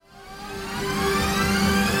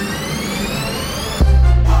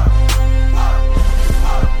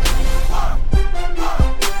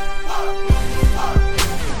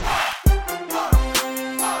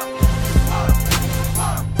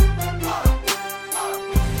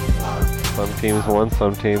some teams won,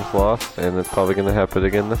 some teams lost, and it's probably going to happen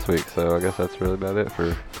again this week. So I guess that's really about it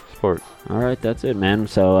for sports. All right, that's it, man.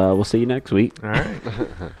 So we'll see you next week. All right.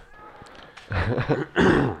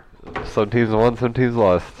 Some teams won, some teams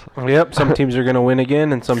lost. Yep, some teams are going to win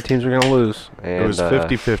again, and some teams are going to lose. And, It was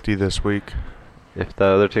 50-50 this week. If the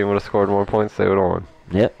other team would have scored more points, they would have won.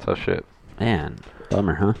 Yep. So shit. Man,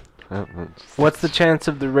 bummer, huh? Yep, What's the chance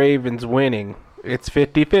of the Ravens winning? It's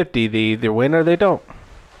 50-50. They either win or they don't.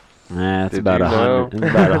 It's Did about you know? 100.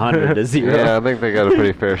 It's about 100 to 0. Yeah, I think they got a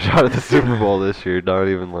pretty fair shot at the Super Bowl this year. Not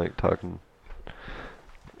even like talking.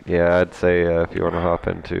 Yeah, I'd say if you want to hop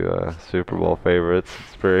into Super Bowl favorites,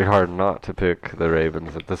 it's very hard not to pick the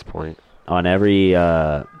Ravens at this point. On every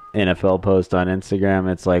NFL post on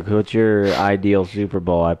Instagram, it's like, what's your ideal Super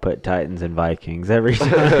Bowl? I put Titans and Vikings every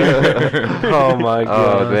time. Oh, my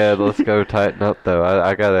God. Oh, man, let's go tighten up, though.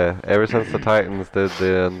 I gotta, ever since the Titans did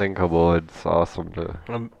the unthinkable, it's awesome to.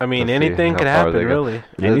 I mean, to see anything how could far happen, they go. really.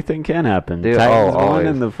 Anything can happen. Dude, Titans won always.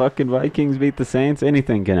 and the fucking Vikings beat the Saints.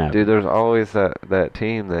 Anything can happen. Dude, there's always that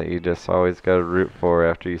team that you just always gotta root for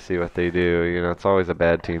after you see what they do. You know, it's always a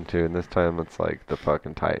bad team, too, and this time it's like the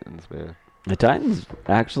fucking Titans, man. The Titans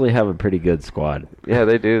actually have a pretty good squad. Yeah,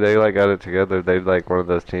 they do. They got it together. They're like one of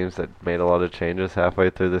those teams that made a lot of changes halfway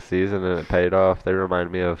through the season, and it paid off. They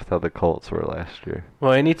remind me of how the Colts were last year.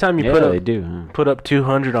 Well, anytime you They do. Huh? put up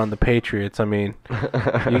 200 on the Patriots, I mean,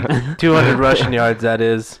 200 rushing yards, that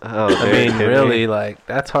is. Oh, I mean, really, like,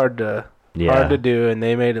 that's hard to do, and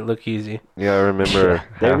they made it look easy. Yeah, I remember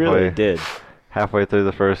They really did. halfway through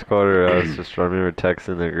the first quarter, I remember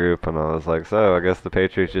texting the group, and I was like, so I guess the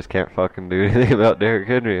Patriots just can't fucking do anything about Derrick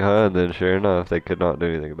Henry, huh? And then sure enough, they could not do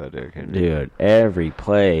anything about Derrick Henry. Dude, every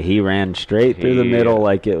play, he ran straight through the middle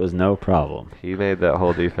like it was no problem. He made that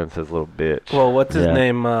whole defense his little bitch. Well, what's his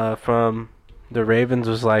name from the Ravens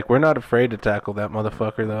was like, we're not afraid to tackle that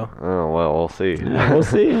motherfucker, though. Oh, well, we'll see. Yeah, we'll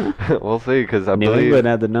see. We'll see, because I New believe... England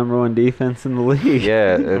had the #1 defense in the league.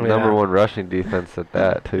 Yeah, and number one rushing defense at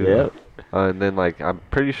that, too. Yep. And then, like, I'm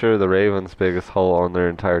pretty sure the Ravens' biggest hole on their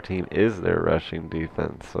entire team is their rushing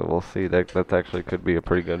defense. So we'll see. That actually could be a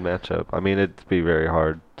pretty good matchup. I mean, it'd be very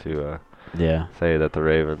hard to say that the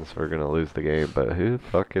Ravens were going to lose the game, but who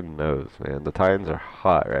fucking knows, man? The Titans are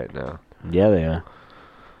hot right now. Yeah, they are.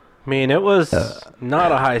 I mean, it was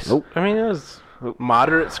not a high... I mean, it was a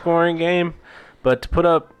moderate scoring game, but to put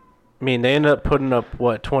up... I mean, they ended up putting up,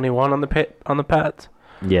 21 on the Pats?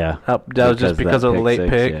 Yeah. That was just because of the late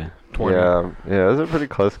pick. Yeah. Yeah, it was a pretty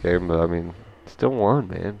close game, but I mean, still won,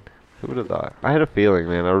 man. Who would have thought? I had a feeling,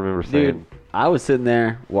 man. I remember saying... I was sitting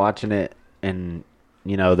there watching it, and,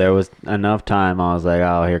 you know, there was enough time. I was like,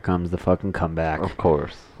 oh, here comes the fucking comeback. Of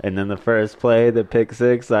course. And then the first play, the pick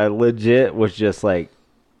six, I legit was just like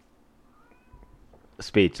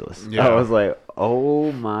speechless. Yeah. I was like,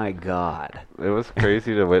 oh my God. It was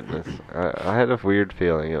crazy to witness. I had a weird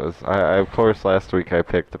feeling. It was. I of course last week I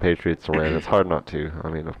picked the Patriots to win. It's hard not to. I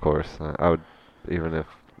mean, of course, I would even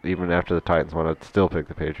after the Titans won, I'd still pick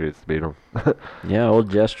the Patriots to beat them. Yeah, old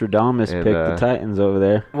Jestradamus And, picked the Titans over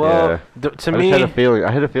there. Well, yeah. to I me... just had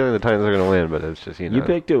a feeling the Titans were gonna win, but it's just You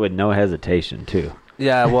picked it with no hesitation, too.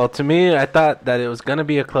 Yeah, well, to me, I thought that it was going to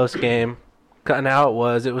be a close game. And how it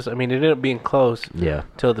was, I mean, it ended up being close. Yeah.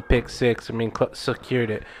 Till the pick six. I mean,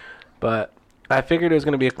 secured it. But I figured it was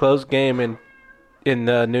going to be a close game, and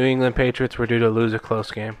the New England Patriots were due to lose a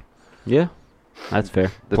close game. Yeah, that's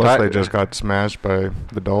fair. Plus, they just got smashed by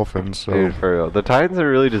the Dolphins. So Dude, for real. The Titans are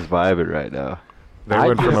really just vibing right now. they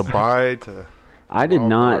went from a bye to... I did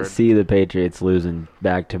not Lord. see the Patriots losing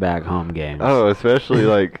back-to-back home games. Oh, especially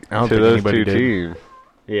like I don't to think those anybody two did. teams.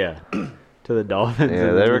 Yeah. To the Dolphins. Yeah,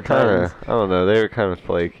 and they the were kind Titans. of. I don't know. They were kind of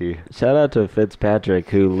flaky. Shout out to Fitzpatrick,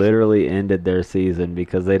 who literally ended their season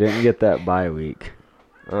because they didn't get that bye week.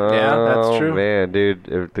 Yeah, that's true. Oh man, dude,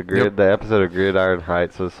 the episode of Gridiron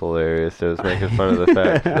Heights was hilarious. It was making fun of the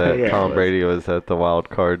fact that Yeah, it Tom was. Brady was at the wild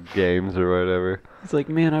card games or whatever. It's like,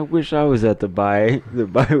 man, I wish I was at the bye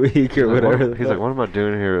week or whatever. He's like, what am I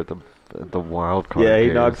doing here at the wild card? Yeah, he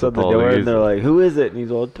games knocks on with the all door these-" and they're like, who is it? And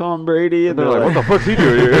he's all, Tom Brady. And they're like, what the fuck's he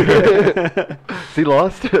doing here? Is he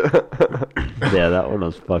lost? Yeah, that one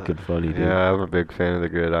was fucking funny, dude. Yeah, I'm a big fan of the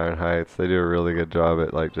Gridiron Heights. They do a really good job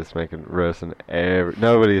at like just making roasting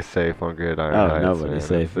nobody's safe on Gridiron Oh, Heights. nobody's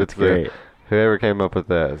man. safe. It's great. Whoever came up with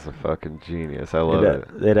that is a fucking genius. I love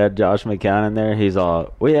it. They'd had Josh McCown in there. He's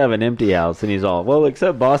all, we have an empty house. And he's all, well,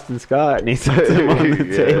 except Boston Scott. And he sets him on the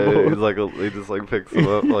Yeah, table. he's like he just like picks him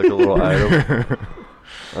up like a little item.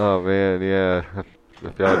 Oh man, yeah.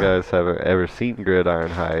 If y'all guys haven't ever seen Gridiron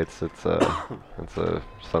Heights, it's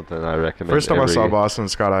something I recommend. First time I saw every- Boston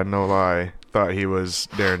Scott, I no lie, thought he was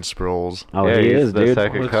Darren Sproles. Oh, yeah, he he's is, the dude.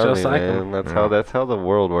 second Looks just coming, like man. him. That's how the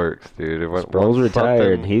world works, dude. Sproles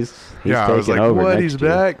retired. He's I was taking like, over what? next He's year.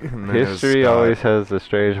 back? And then it was History Scott. always has a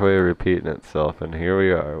strange way of repeating itself, and here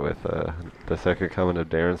we are with the second coming of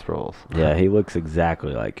Darren Sproles. Yeah, he looks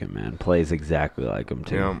exactly like him, man. Plays exactly like him,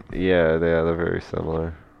 too. Yeah. Yeah, they're very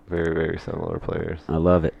similar. Very, very similar players. I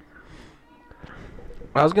love it.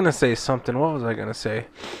 I was gonna say something. What was I gonna say?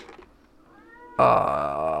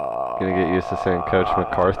 Gonna get used to saying Coach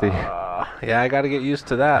McCarthy. Yeah, I got to get used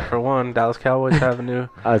to that. For one, Dallas Cowboys have a new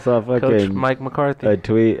I saw coach, fucking Mike McCarthy. a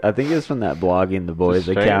tweet. I think it's from that Blogging the Boys It's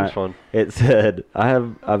a strange account. one. It said,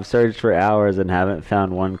 I've searched for hours and haven't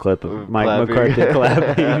found one clip of Mike Clapping.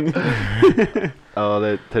 McCarthy clapping.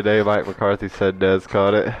 Oh, today Mike McCarthy said Dez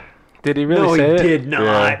caught it. Did he really say it? did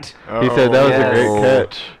not. He said that was yes. a great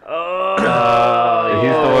catch. Oh,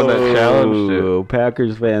 He's the one that challenged it.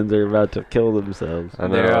 Packers fans are about to kill themselves. I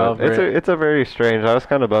They're know. over it. It's a very strange. I was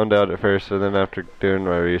kind of bummed out at first, and then after doing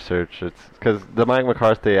my research, it's because the Mike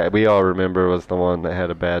McCarthy we all remember was the one that had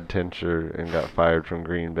a bad tincture and got fired from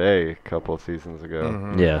Green Bay a couple of seasons ago.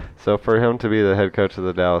 Mhm. Yeah. So for him to be the head coach of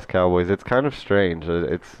the Dallas Cowboys, it's kind of strange.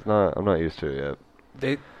 It's not. I'm not used to it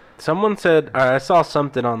yet. Someone said, or I saw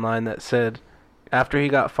something online that said, after he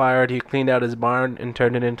got fired, he cleaned out his barn and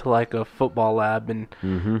turned it into like a football lab and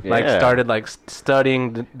like Yeah. started like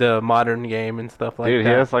studying the modern game and stuff like Dude, that.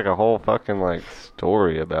 he has like a whole fucking like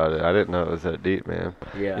story about it. I didn't know it was that deep, man.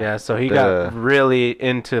 Yeah, so he The- got really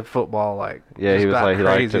into football. Like, Yeah, just he was got like he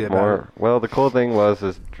liked crazy it about more. Well, the cool thing was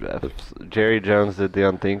Jerry Jones did the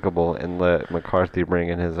unthinkable and let McCarthy bring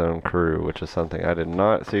in his own crew, which is something I did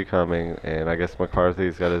not see coming. And I guess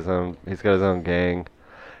McCarthy's got his own. He's got his own gang.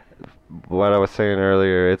 What I was saying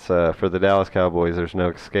earlier, it's for the Dallas Cowboys. There's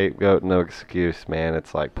no scapegoat, no excuse, man.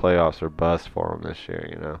 It's like playoffs or bust for them this year.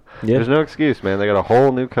 You know, Yeah. there's no excuse, man. They got a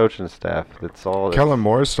whole new coaching staff. That's all. Kellen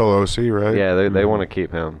Moore's still OC, right? Yeah, they want to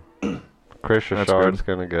keep him. Chris That's Richard's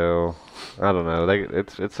good. gonna go. I don't know.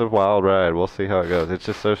 It's a wild ride. We'll see how it goes. It's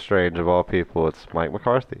just so strange. Of all people, it's Mike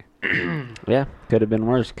McCarthy. Yeah, could have been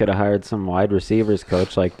worse. Could have hired some wide receivers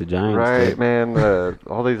coach like the Giants Right, did. man.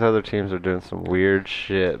 All these other teams are doing some weird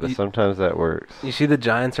shit, but sometimes that works. You see, the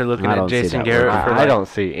Giants are looking I at don't see Jason that Garrett working. for. I Like, don't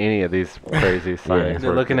see any of these crazy signings.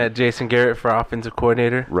 They're looking at Jason Garrett for offensive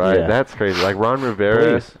coordinator. Right, Yeah. that's crazy. Like Ron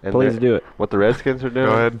Rivera. Please do it. What the Redskins are doing.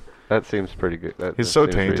 Go ahead. That seems pretty good. He's that so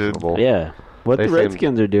seems tainted. reasonable. Yeah. What They the seem-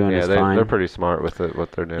 Redskins are doing Yeah, is fine. they're pretty smart with it,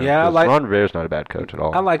 what they're doing. Yeah, I 'Cause like- Ron Rivera's not a bad coach at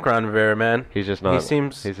all. I like Ron Rivera, man. He's just not. He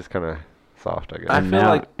seems. He's just kind of soft, I guess. I and feel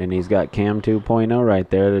like- and he's got Cam 2.0 right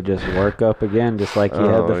there to just work up again, just like he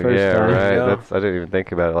had the first yeah, time. right. Yeah. I didn't even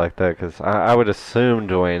think about it like that because I would assume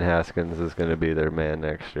Dwayne Haskins is going to be their man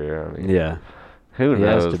next year. I mean, Yeah. who He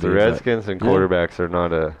has knows? to The be, but- Redskins and Yeah. quarterbacks are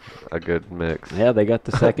not a good mix. Yeah, they got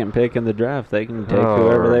the second pick in the draft. They can take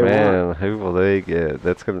whoever they man, want. who will they get?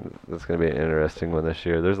 That's gonna be an interesting one this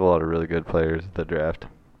year. There's a lot of really good players at the draft.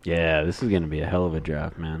 Yeah, this is going to be a hell of a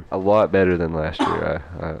draft, man. A lot better than last year.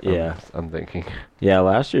 Yeah. I'm thinking. Yeah,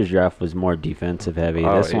 last year's draft was more defensive heavy.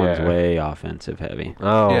 Oh, This one's yeah. way offensive heavy.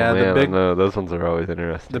 Oh Yeah, the man, big- no, those ones are always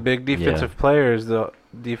interesting. The big defensive player is the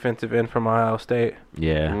defensive end from Ohio State.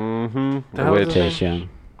 Yeah. Mm-hmm. The hell is his Chase name? Young.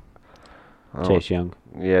 Oh, Chase Young.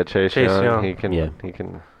 Yeah, Chase Young. Young. He can. Yeah. He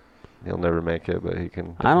can. He'll never make it, but he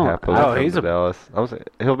can. I don't- happily Oh, come he's to a- Dallas.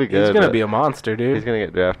 He'll be good. He's gonna but be a monster, dude. He's gonna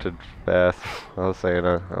get drafted fast. I was saying.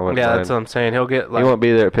 I wouldn't Yeah, mind. that's what I'm saying. He'll get He like. won't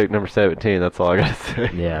be there at pick number 17. That's all I gotta say.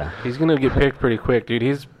 Yeah. He's gonna get picked pretty quick, dude.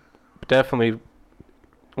 He's definitely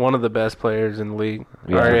one of the best players in the league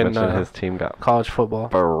Yeah, or I in mentioned his team got college football.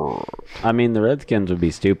 burred. I mean, the Redskins would be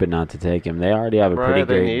stupid not to take him. They already have a pretty Right,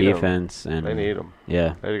 they great need him. defense. And They need him.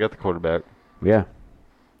 Yeah. They already got the quarterback. Yeah.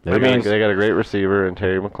 They Who knows? got a great receiver in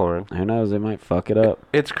Terry McLaurin. Who knows? They might fuck it up.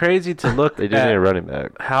 It's crazy to look They do need a at running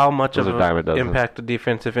back. how much Those of are dime a an dozen. impact a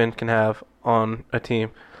defensive end can have on a team.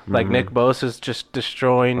 Like Mhm. Nick Bosa's just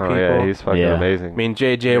destroying Oh people. yeah, he's fucking Yeah. amazing. I mean,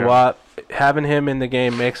 J.J. Yeah. Watt, having him in the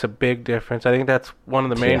game makes a big difference. I think that's one of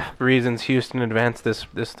the main Yeah. reasons Houston advanced this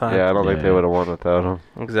time. yeah, I don't think they Yeah. would have won without him.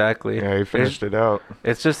 Exactly. Yeah, he finished it out.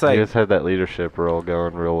 It's just He like, just had that leadership role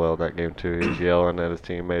going real well in that game too. He was yelling at his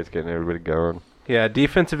teammates, getting everybody going. yeah,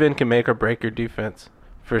 defensive end can make or break your defense,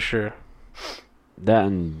 for sure. That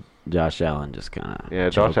and Josh Allen just kind of. Yeah,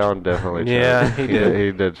 Josh Allen definitely choked. Yeah, he did.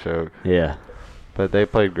 He did choke. Yeah. But they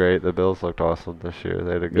played great. The Bills looked awesome this year.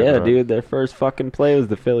 They had a good Yeah, run. dude. Their first fucking play was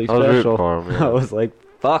the Philly I was rooting special. for 'em, yeah. I was like,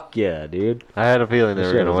 fuck yeah, dude. I had a feeling they That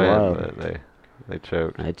were shit going to was win, wild. but they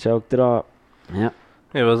choked. I choked it up. Yep.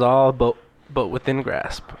 It was all but within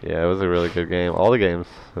grasp. Yeah, it was a really good game. All the games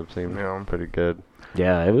have seemed pretty good.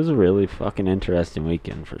 Yeah, it was a really fucking interesting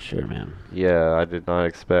weekend for sure, man. Yeah, I did not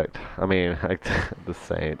expect. I mean, the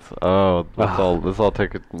Saints. Oh, let's all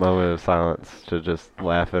take a moment of silence to just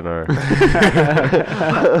laugh in our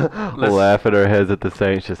laugh in our heads at the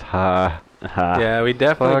Saints. Just Yeah, we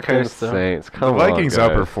definitely fucking cursed them. Saints. Come The on, Vikings guys.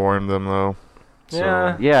 outperformed them though.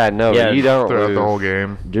 So, Yeah, no, Yeah, you don't throughout lose. the whole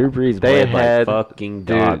game. Drew Brees They played had like fucking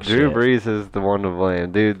dog Drew shit. Brees is the one to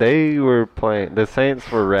blame. Dude, they were playing. The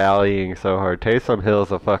Saints were rallying so hard. Taysom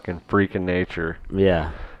Hill's a fucking freak of nature.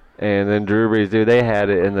 Yeah. And then Drew Brees, dude, they had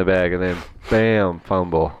it in the bag, and then bam,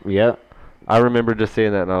 fumble. Yep. I remember just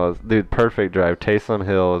seeing that, and I was, dude, perfect drive. Taysom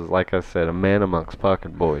Hill is, like I said, a man amongst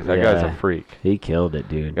fucking boys. That guy's a Yeah. freak. He killed it,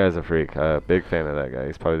 dude. That guy's a freak. Big fan of that guy.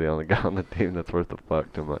 He's probably the only guy on the team that's worth the fuck,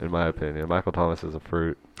 in my opinion. Michael Thomas is a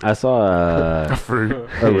fruit. I saw Fruit.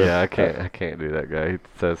 Yeah, I can't do that guy. He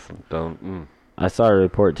says some dumb. I saw a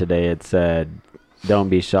report today. It said, "Don't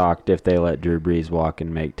be shocked if they let Drew Brees walk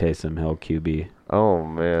and make Taysom Hill QB." Oh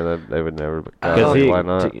man, they would never. Why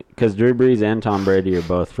not? Because Drew Brees and Tom Brady are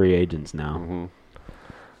both free agents now. Mm-hmm.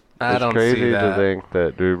 I It's don't crazy see that. to think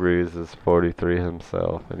that Drew Brees is 43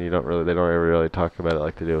 himself, and they don't ever really talk about it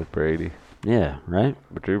like they do with Brady. Yeah, right?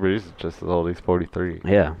 But Drew Brees is just as old. He's 43.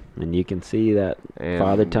 Yeah, and you can see that And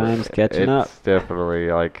Father Time's catching up. It's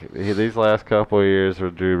definitely like these last couple of years where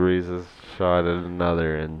Drew Brees has shot at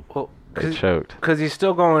another and they choked. Because he's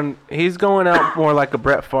going out more like a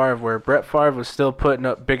Brett Favre, where Brett Favre was still putting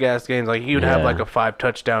up big ass games. Like he would have like a 5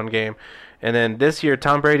 touchdown game, and then this year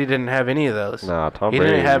Tom Brady didn't have any of those. Nah, He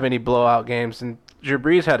didn't have any blowout games, and Drew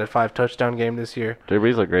Brees had a 5 touchdown game this year. Drew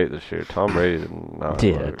Brees looked great this year. Tom Brady did not.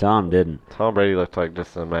 Yeah, Tom didn't. Tom Brady looked like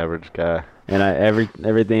just some average guy. And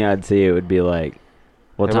everything I'd see, it would be like,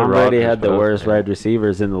 well, Him Tom and Brady Rodgers had the both, worst man. wide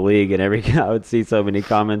receivers in the league, and I would see so many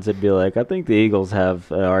comments. It'd be like, I think the Eagles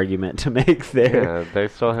have an argument to make there. Yeah, they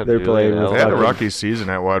still had They're playing with They had a fucking- rocky season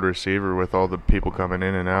at wide receiver with all the people coming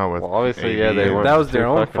in and out with. Well, obviously, AB yeah, they and weren't That was their too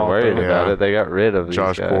own fucking fault, worried though. about Yeah. it. They got rid of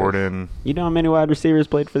Josh these guys. Gordon. You know how many wide receivers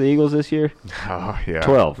played for the Eagles this year? Oh yeah,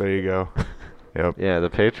 12. There you go. Yep. Yeah, the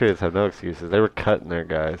Patriots have no excuses. They were cutting their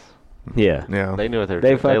guys. Yeah. Yeah. They knew what they were They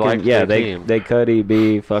doing. fucking liked yeah their they team. they cut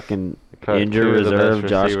EB fucking Cut injured two of the reserve best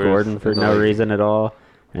Josh receivers Gordon for in the no league. reason at all,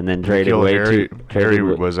 and then traded Killed way Harry. too. Harry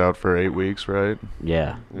traded was out for 8 weeks, right?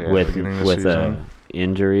 yeah, Yeah, with beginning of the with a season.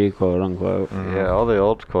 injury, quote unquote. Mhm. Yeah, all the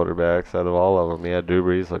old quarterbacks out of all of them, yeah, Drew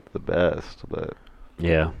Brees looked the best, but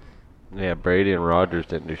Yeah, yeah, Brady and Rodgers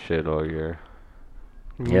didn't do shit all year.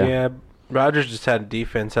 Yeah. Rodgers just had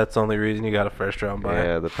defense. That's the only reason he got a first round bye.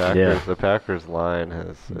 Yeah, the Packers line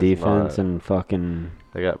has defense not, and fucking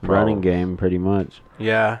they got running problems. game pretty much.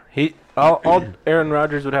 Yeah, all Aaron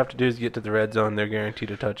Rodgers would have to do is get to the red zone. They're guaranteed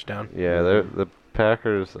a touchdown. Yeah, the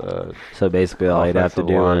Packers. So basically, all he'd have to Offensive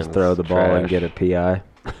do line is throw is the ball and trash. get a PI.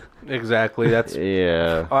 Exactly. That's.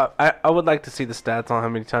 Yeah, I would like to see the stats on how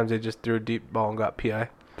many times they just threw a deep ball and got PI.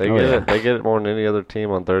 they Oh, get yeah. it. They get it more than any other team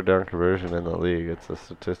on third down conversion in the league. It's a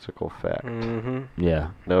statistical fact. Mm-hmm. Yeah,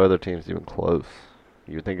 No other team's even close.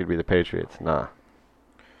 You would think it'd be the Patriots. Nah.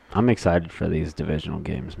 I'm excited for these divisional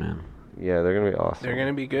games, man. Yeah, they're gonna be awesome. They're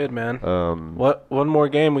gonna be good, man. What? One more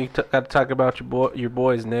game we got to talk about your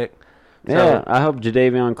boys, Nick. Yeah, I hope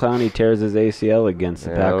Jadeveon Clowney tears his ACL against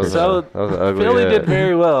the Yeah, that Packers. was So that was an ugly Philly hit. did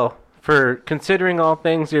very well for considering all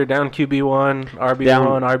things. They're down QB1,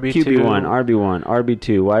 RB1, RB2. QB1, RB1,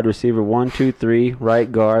 RB2, wide receiver 1, 2, 3,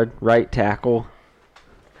 right guard, right tackle.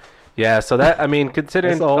 Yeah, so that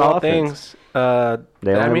considering That's the whole all offense. things,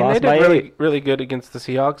 They they only lost did by really 8. really good against the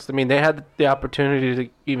Seahawks. I mean, they had the opportunity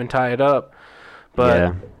to even tie it up,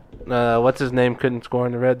 but what's his name couldn't score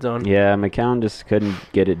in the red zone. Yeah, McCown just couldn't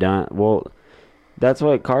get it done. Well, that's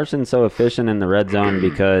why Carson's so efficient in the red zone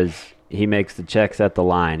because he makes the checks at the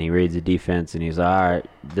line. He reads the defense, and he's all right,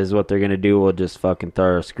 this is what they're going to do. We'll just fucking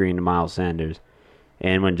throw a screen to Miles Sanders.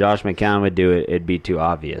 And when Josh McCown would do it, it'd be too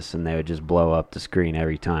obvious, and they would just blow up the screen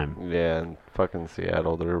every time. Yeah, and fucking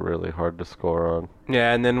Seattle, they're really hard to score on.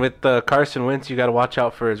 Yeah, and then with Carson Wentz, you got to watch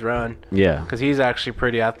out for his run Yeah. because he's actually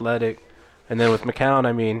pretty athletic. And then with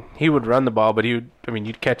McCown, he would run the ball, but you'd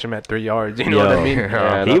catch him at 3 yards. You know what I mean?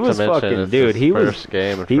 Yeah, He not was to mention fucking, it's dude. his He was first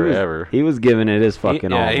game in he forever. he was giving it his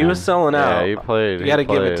fucking all. Yeah, he man. was selling out. Yeah, he played. You he got to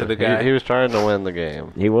give it played. to the guy. He was trying to win the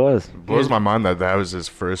game. He was. Blows my mind that was his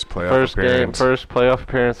first playoff First game, appearance. first playoff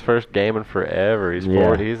appearance, first game in forever. He's Yeah.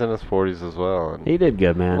 40. He's in his 40s as well. And He did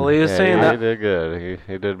good, man. Well, he was yeah, saying he that. did good.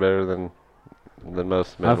 He did better than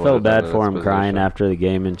most men. I would felt have done bad in for his him crying position. after the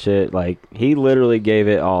game and shit. Like, he literally gave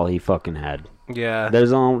it all he fucking had. Yeah.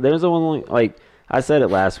 There's only, like, I said it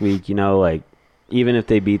last week, like, even if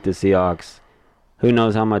they beat the Seahawks, who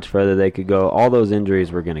knows how much further they could go. All those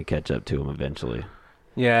injuries were going to catch up to him eventually.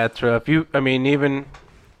 Yeah, it's rough.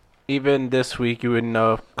 Even this week, you wouldn't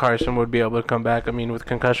know if Carson would be able to come back. I mean, with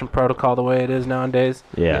concussion protocol the way it is nowadays.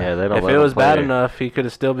 Yeah, they don't. If it was bad enough, he could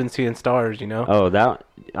have still been seeing stars. Oh,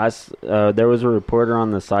 there was a reporter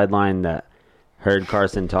on the sideline that heard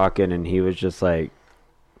Carson talking, and he was just like,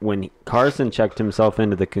 when Carson checked himself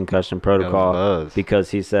into the concussion protocol,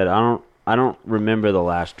 because he said, I don't remember the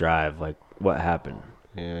last drive. Like, what happened?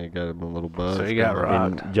 Yeah, he got him a little buzz. So he got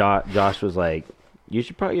robbed. And Josh was like, you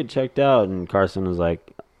should probably get checked out. And Carson was like,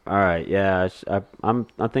 all right, yeah, I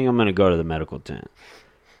think I'm gonna go to the medical tent.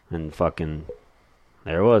 And fucking,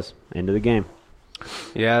 there it was, end of the game.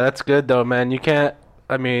 Yeah, that's good though, man. You can't,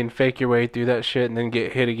 fake your way through that shit and then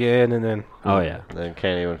get hit again and then. Oh yeah. Then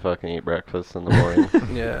can't even fucking eat breakfast in the morning.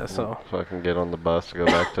 Yeah, so. Fucking get on the bus to go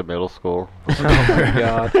back to middle school. Oh my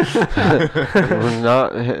god. It's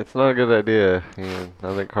not a good idea.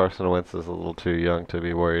 I think Carson Wentz is a little too young to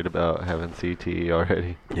be worried about having CTE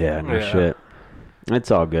already. Yeah, no shit.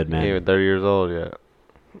 It's all good, man. Even 30 years old yet.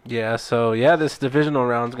 Yeah, so this divisional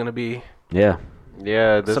round's gonna be. Yeah.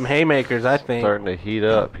 Yeah, some haymakers, I think. Starting to heat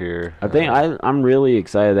up here. I think I'm really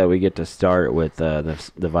excited that we get to start with the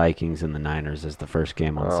Vikings and the Niners as the first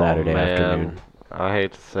game on Saturday afternoon. I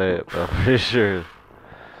hate to say it, but I'm pretty sure.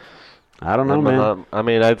 I don't know,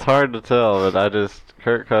 man. It's hard to tell, but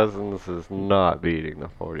Kirk Cousins is not beating the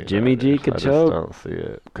 49ers. Jimmy G could choke. I don't see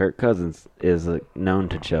it. Kirk Cousins is known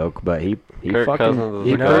to choke, but he Kirk fucking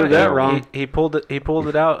he proved that wrong. He pulled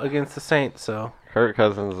it out against the Saints, so. Kirk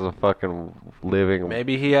Cousins is a fucking living.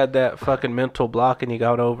 Maybe he had that fucking mental block and he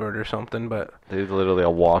got over it or something, but. He's literally a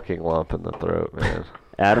walking lump in the throat, man.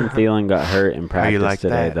 Adam Thielen got hurt in practice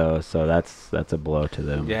today, though, so that's a blow to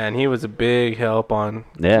them. Yeah, and he was a big help on.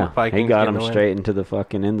 Vikings. He got him straight into the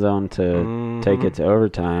fucking end zone to take it to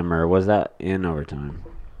overtime, or was that in overtime?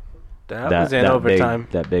 That was in overtime.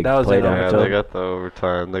 That big was play in down. Yeah, they got the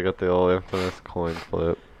overtime. They got the old infamous coin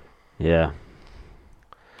flip. Yeah.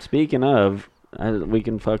 Speaking of, we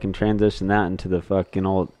can fucking transition that into the fucking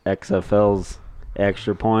old XFL's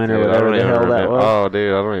extra point or whatever the hell that was. Oh,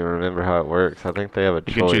 dude, I don't even remember how it works. I think they have a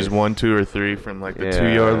choice. You can choose 1, 2, or 3 from like the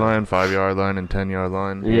 2-yard line, 5-yard line, and 10-yard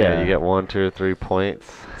line. Yeah, you get 1, 2, or 3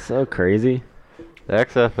 points. So crazy. The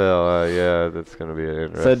XFL, that's going to be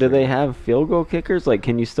interesting. So do they have field goal kickers? Like,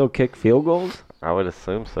 can you still kick field goals? I would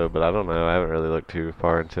assume so, but I don't know. I haven't really looked too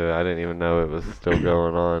far into it. I didn't even know it was still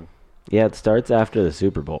going on. Yeah, it starts after the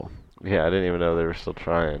Super Bowl. Yeah, I didn't even know they were still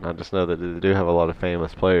trying. I just know that they do have a lot of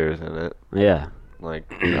famous players in it. Yeah. Like,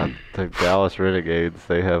 the Dallas Renegades,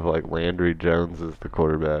 they have, like, Landry Jones as the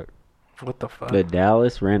quarterback. What the fuck? The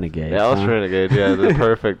Dallas Renegades. Renegades, yeah, the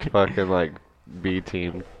perfect fucking, like, B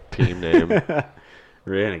team name.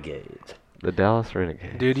 Renegades. The Dallas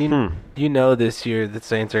Renegades. Dude, you know this year the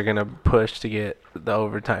Saints are going to push to get the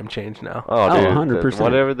overtime change now. Oh, dude. 100%.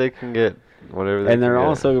 Whatever they can get. And they're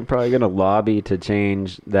also probably going to lobby to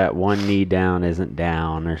change that one knee down isn't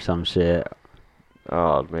down or some shit.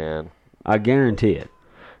 Oh, man. I guarantee it.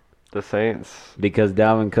 The Saints. Because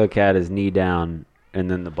Dalvin Cook had his knee down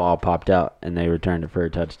and then the ball popped out and they returned it for a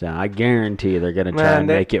touchdown. I guarantee they're going to try and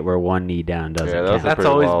make it where one knee down doesn't count. That's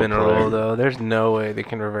always been a rule, though. There's no way they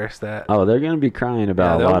can reverse that. Oh, they're going to be crying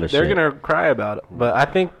about a lot of shit. They're going to cry about it. But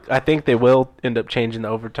I think they will end up changing the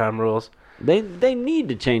overtime rules. They need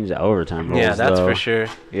to change the overtime rules. Yeah, that's though. for sure.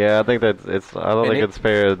 Yeah, I think it's. I don't think it's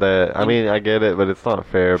fair that. I mean, I get it, but it's not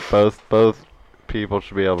fair. Both people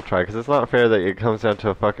should be able to try because it's not fair that it comes down to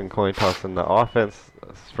a fucking coin toss and the offense,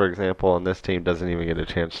 for example, on this team doesn't even get a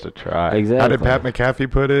chance to try. Exactly. How did Pat McAfee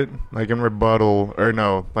put it? Like in rebuttal, or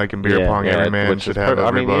no? Like in beer pong, every man should have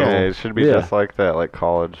a rebuttal. Yeah, it should be just like that, like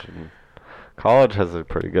college. College has a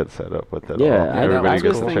pretty good setup with it. Yeah, I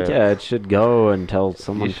just think it should go until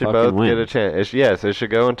someone you should fucking both wins. get a chance. Yes, it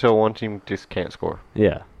should go until one team just can't score.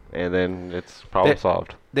 Yeah, and then it's problem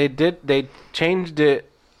solved. They changed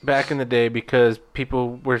it back in the day because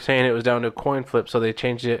people were saying it was down to a coin flip, so they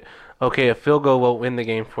changed it. Okay, a field goal won't win the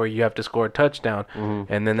game for you. You have to score a touchdown,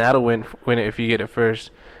 and then that'll win it if you get it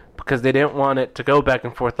first. Because they didn't want it to go back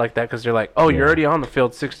and forth like that because they're like, you're already on the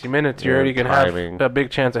field 60 minutes. You're already going to have a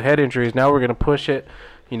big chance of head injuries. Now we're going to push it,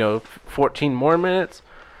 14 more minutes.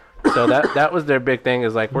 So that was their big thing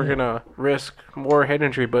is like, we're going to risk more head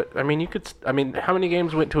injury. But, how many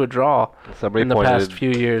games went to a draw in the past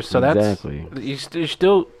few years? So exactly. You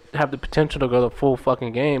still have the potential to go the full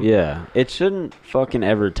fucking game. Yeah, it shouldn't fucking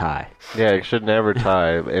ever tie. Yeah, it should never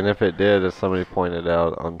tie. And if it did, as somebody pointed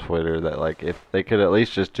out on Twitter, that like if they could at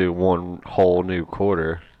least just do one whole new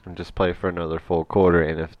quarter, and just play for another full quarter.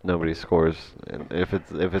 And if nobody scores, and if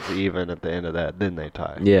it's even at the end of that, then they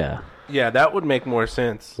tie. Yeah. Yeah, that would make more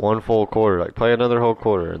sense. One full quarter, like play another whole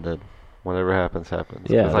quarter, and then whatever happens, happens.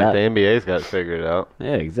 Yeah, it's like the NBA's got it figured out.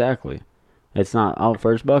 Yeah, exactly. It's not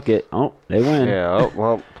first bucket. Oh, they win. Yeah.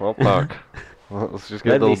 Well, fuck. Well, let's just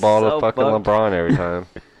get the ball to fucking LeBron every time.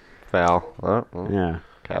 Foul. Yeah.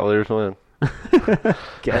 Cavaliers win.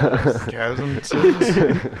 Chasm.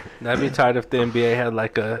 That'd be tight if the NBA had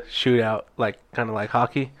like a shootout, like kind of like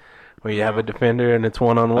hockey, where you have a defender and it's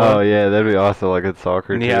 1-on-1. Oh yeah, that'd be awesome, like in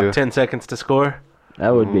soccer and you have 10 seconds to score. That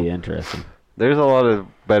would be interesting. There's a lot of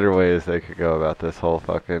better ways they could go about this whole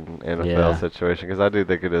fucking NFL situation, because I do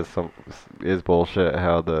think it is bullshit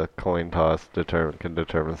how the coin toss can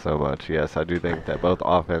determine so much. Yes, I do think that both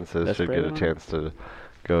offenses should get a chance to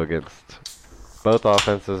go against. Both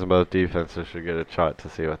offenses and both defenses should get a shot to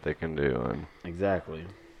see what they can do, and exactly.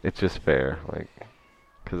 It's just fair, like,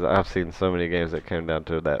 because I've seen so many games that came down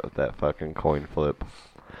to that fucking coin flip.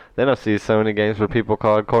 Then I've seen so many games where people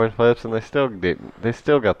called coin flips and they still didn't. They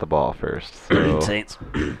still got the ball first. So Saints.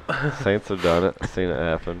 Saints have done it. I've seen it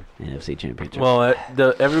happen. NFC Championship. Well,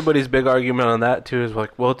 everybody's big argument on that too is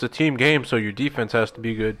like, well, it's a team game, so your defense has to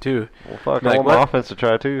be good too. Well, fuck, I want my offense to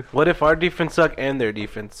try too. What if our defense sucks and their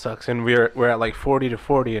defense sucks, and we're at like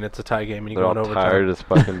 40-40, and it's a tie game, and you go in overtime? Tired as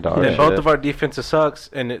fucking dog And shit. both of our defenses sucks,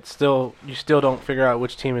 and you still don't figure out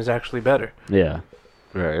which team is actually better. Yeah.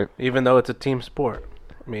 Right. Even though it's a team sport.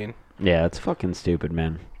 I mean. Yeah, it's fucking stupid,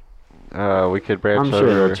 man. We could branch I'm over.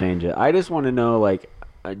 sure they'll change it. I just want to know, like,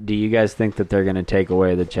 do you guys think that they're going to take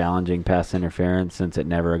away the challenging pass interference since it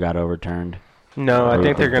never got overturned? No, I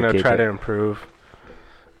think they're going to try to improve.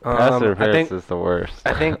 Pass interference is the worst.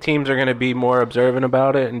 I think teams are going to be more observant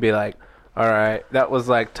about it and be like, all right, that was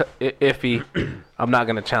like iffy. I'm not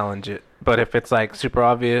going to challenge it. But if it's like super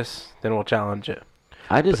obvious, then we'll challenge it.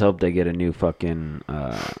 I just hope they get a new fucking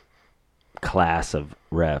class of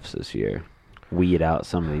refs this year. Weed out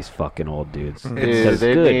some of these fucking old dudes. Dude,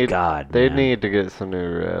 they need to get some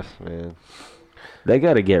new refs, man. They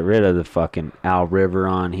got to get rid of the fucking Al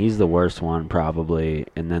Riveron. He's the worst one probably,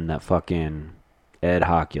 and then that fucking Ed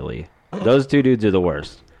Hockley. Those two dudes are the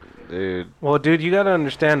worst. Dude. Well, dude, you got to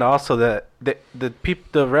understand also that the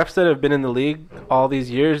refs that have been in the league all these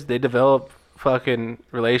years, they develop fucking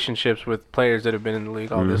relationships with players that have been in the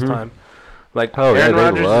league all this time. Like, Aaron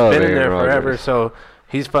Rodgers has been in there forever, so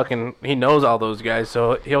he knows all those guys,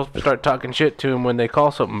 so he'll start talking shit to him when they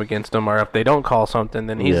call something against him, or if they don't call something,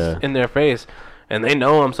 then he's in their face, and they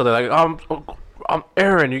know him, so they're like, I'm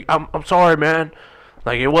Aaron, I'm sorry, man.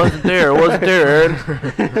 Like, it wasn't there, Aaron.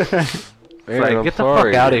 Man, like, get the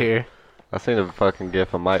fuck out of here. I seen a fucking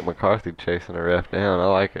gif of Mike McCarthy chasing a ref down. I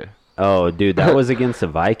like it. Oh, dude, that was against the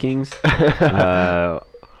Vikings. It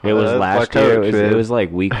was last year. It was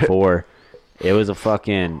like week 4. It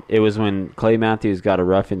was when Clay Matthews got a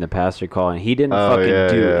roughing the passer call, and he didn't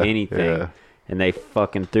do anything. Yeah. And they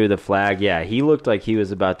fucking threw the flag. Yeah, he looked like he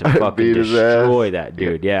was about to fucking destroy that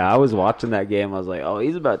dude. Yeah, I was watching that game. I was like, oh,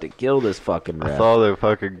 he's about to kill this fucking ref. I saw the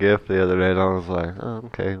fucking gif the other day, and I was like, oh,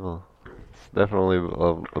 okay, well, it's definitely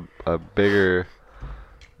a bigger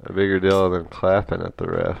deal than clapping at the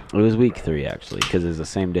ref. It was week 3, actually, because it was the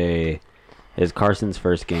same day as Carson's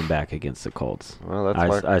first game back against the Colts. Well,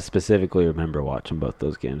 I specifically remember watching both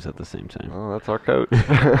those games at the same time. Oh, that's our coach.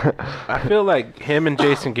 I feel like him and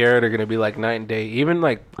Jason Garrett are going to be like night and day. Even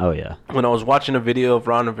like, oh yeah, when I was watching a video of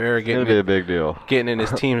Ron Rivera getting a big deal, getting in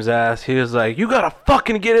his team's ass, he was like, "You gotta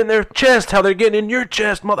fucking get in their chest, how they're getting in your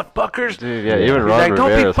chest, motherfuckers." Dude, yeah, even Ron Rivera's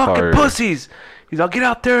don't be fucking hard. pussies. He's like, "Get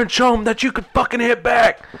out there and show them that you can fucking hit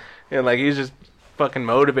back." And like, he's just fucking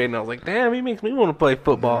motivating. I was like, damn, he makes me want to play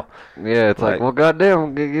football. Yeah, it's like, well,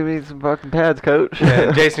 goddamn, give me some fucking pads, coach.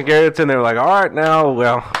 Yeah, Jason Garrett's in there like, all right, now,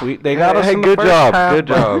 well, they got us in the good first job, half, good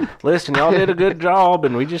job. Listen, y'all did a good job,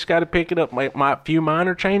 and we just got to pick it up, my few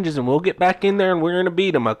minor changes, and we'll get back in there, and we're gonna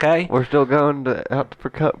beat them, okay? We're still going out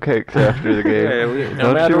for cupcakes after the game. Yeah,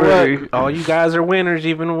 no matter what, all you guys are winners,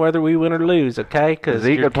 even whether we win or lose, okay? Because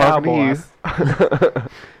you're Cowboys.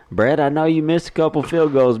 Brad, I know you missed a couple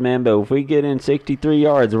field goals, man, but if we get in 63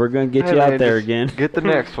 yards, we're going to get you out there again. Get the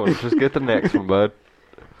next one. Just get the next one, bud.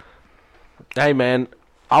 Hey, man,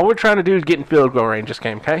 all we're trying to do is get in field goal range this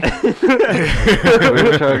game, okay? As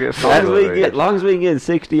long as we can get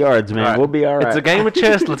 60 yards, man, we'll be all right. It's a game of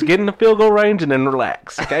chess. Let's get in the field goal range and then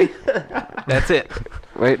relax, okay? That's it.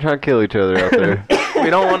 We ain't trying to kill each other out there. We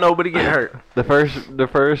don't want nobody to get hurt. The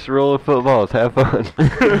first rule of football is have fun.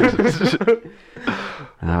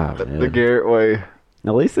 Oh, the Garrett way.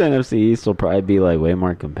 At least the NFC East will probably be like way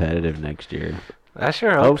more competitive next year. I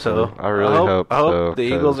sure hope so. I really hope so. I hope the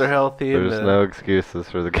Eagles are healthy. There's no excuses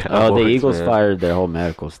for the Cowboys. Oh, the Eagles fired their whole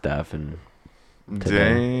medical staff and.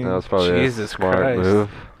 Dang. That was probably Jesus a smart Christ. move.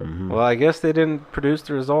 Mm-hmm. Well, I guess they didn't produce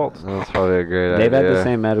the results. That was probably a great idea. They've had the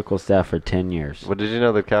same medical staff for 10 years. Well, did you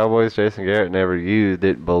know the Cowboys, Jason Garrett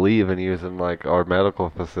didn't believe in using like our medical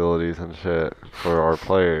facilities and shit for our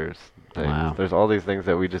players. Wow. There's all these things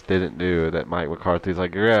that we just didn't do that Mike McCarthy's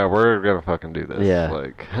like, yeah, we're gonna fucking do this. Yeah.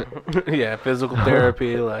 Like, yeah, physical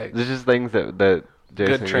therapy, like. There's just things that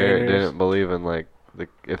Jason Garrett didn't believe in, like.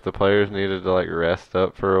 If the players needed to like rest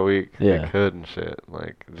up for a week, they could and shit.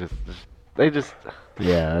 Like they just.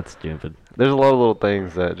 Yeah, that's stupid. There's a lot of little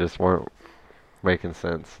things that just weren't making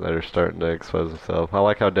sense that are starting to expose themselves. I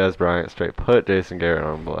like how Des Bryant straight put Jason Garrett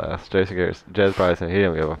on blast. Des Bryant said he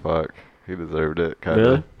didn't give a fuck. He deserved it. Kinda.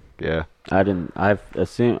 Really? Yeah. I didn't. I've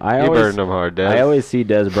assumed. You burned him hard, Des. I always see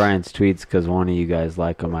Des Bryant's tweets because one of you guys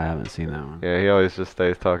like him. I haven't seen that one. Yeah, he always just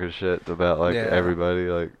stays talking shit about like everybody.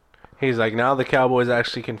 Like. He's like, now the Cowboys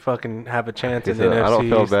actually can fucking have a chance in the NFC. I don't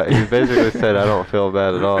feel bad. He basically said, I don't feel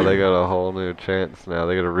bad at all. They got a whole new chance now.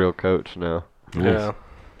 They got a real coach now. Nice. Yeah.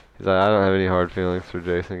 He's like, I don't have any hard feelings for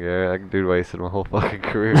Jason Garrett. That dude wasted my whole fucking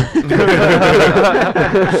career.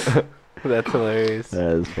 That's hilarious.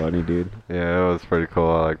 That is funny, dude. Yeah, it was pretty cool.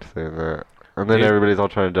 I liked seeing that. And then everybody's all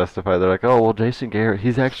trying to justify. They're like, oh, well, Jason Garrett,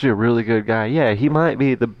 he's actually a really good guy. Yeah, he might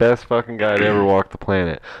be the best fucking guy to ever walk the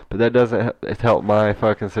planet. But that doesn't help my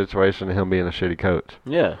fucking situation of him being a shitty coach.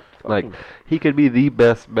 Yeah. Like, he could be the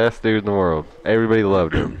best dude in the world. Everybody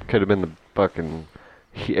loved him. Could have been the fucking...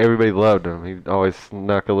 everybody loved him. He always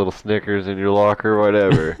snuck a little Snickers in your locker or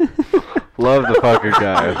whatever. Love the fucking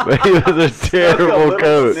guy. But he was a terrible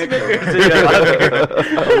coach.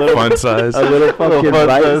 Fun size. A little fucking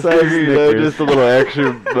bite-sized Snickers. Just a little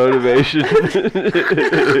extra motivation.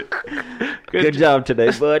 Good job today,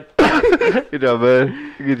 bud. Good job, bud.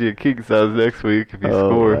 I'll get you a king size next week if you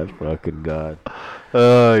score. Oh, my fucking God.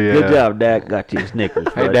 Oh, yeah. Good job, Dak. Got you a Snickers.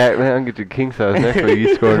 Hey, Dak, man, I'll get you a king size next week.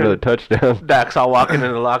 You score another touchdown. Dak's all walking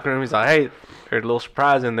in the locker room. He's like, hey, there's a little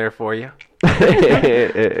surprise in there for you.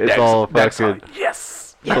 It's all fucking... Like,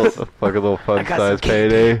 yes! Fucking little fun size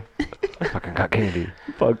payday. Fucking got candy.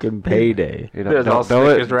 Fucking payday. You There's all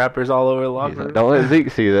Snickers wrappers all over the locker room. Like, don't let Zeke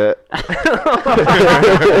see that.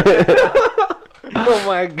 Oh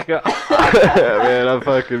my God. Man, I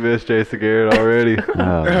fucking miss Jason Garrett already.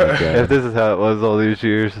 Oh, my God. If this is how it was all these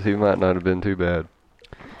years, he might not have been too bad.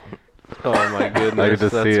 Oh my goodness. I could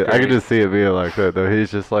just see it. I could just see it being like that though.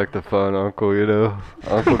 He's just like the fun uncle, you know,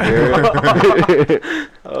 Uncle Garrett.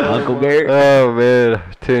 Uncle Garrett. Oh man,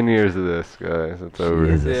 10 years of this, guys. It's over.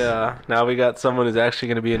 Jesus. Yeah. Now we got someone who's actually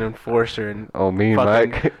going to be an enforcer and Mean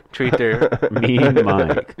Mike. treat their Mean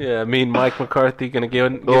Mike. Yeah, Mean Mike McCarthy going to get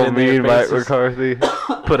in Mean their Mike faces, McCarthy.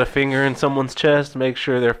 put a finger in someone's chest, make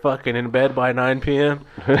sure they're fucking in bed by 9 p.m.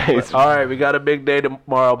 All right, we got a big day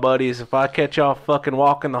tomorrow, buddies. If I catch y'all fucking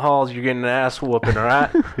walking the halls, you're getting an ass whooping, all right?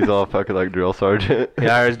 He's all fucking like drill sergeant. He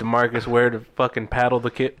hires DeMarcus Ware to fucking paddle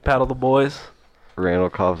the boys. Randall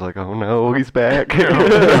Cobb's like, oh no, he's back.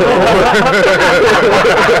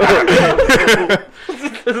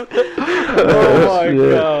 Oh my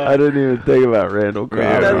God. I didn't even think about Randall Cobb.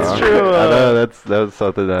 Yeah, That's true. I know that was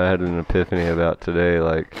something that I had an epiphany about today.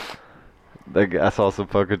 Like I saw some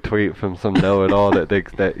fucking tweet from some know-it-all that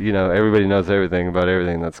thinks that everybody knows everything about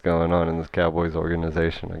everything that's going on in this Cowboys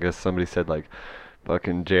organization. I guess somebody said like,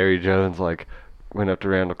 fucking Jerry Jones like went up to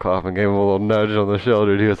Randall Cobb and gave him a little nudge on the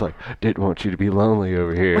shoulder. And he was like, "Didn't want you to be lonely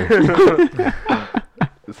over here."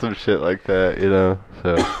 Some shit like that,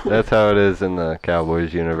 So that's how it is in the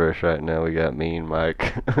Cowboys universe right now. We got Mean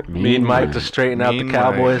Mike. Mean Mike to straighten out the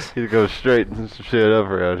Cowboys. He goes straight some shit up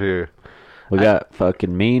around here. We got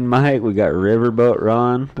fucking Mean Mike. We got Riverboat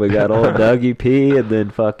Ron. We got old Dougie P. And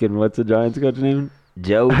then fucking, what's the Giants coach name?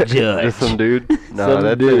 Joe Judge. Just some dude? No,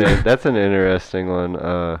 that's an interesting one.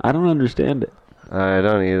 I don't understand it. I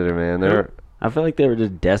don't either, man. I feel like they were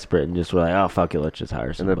just desperate and just were like, oh, fuck it, let's just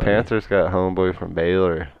hire somebody. And the Panthers got homeboy from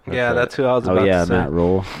Baylor. That's who I was about to say. Matt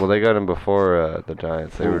Rule. Well, they got him before the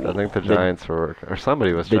Giants. I think the Giants were, or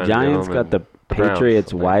somebody was trying to get him. The Giants got the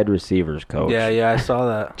Patriots wide receivers coach. Yeah, I saw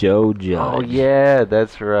that. Joe Judge. Oh, yeah,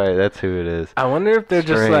 that's right. That's who it is. I wonder if they're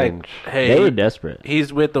just like, hey. They were desperate.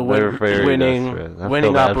 He's with the winning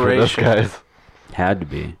operation. Guys. Had to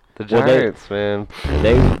be. The Giants, man.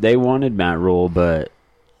 They wanted Matt Rule, but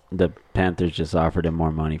the Panthers just offered him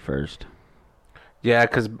more money first. Yeah,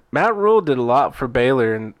 because Matt Rule did a lot for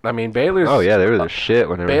Baylor, and I mean Baylor's. Oh yeah, they were the shit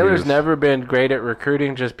whenever. Baylor's never been great at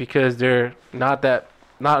recruiting, just because they're not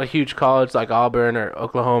a huge college like Auburn or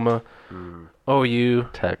Oklahoma, OU,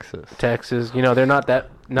 Texas. They're not that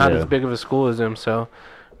not as big of a school as them. So,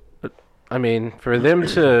 I mean, for them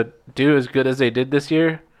to do as good as they did this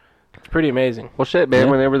year, it's pretty amazing. Well, shit, man.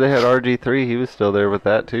 Yeah. Whenever they had RG3, he was still there with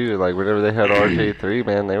that too. Like whenever they had RG3,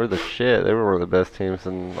 man, they were the shit. They were one of the best teams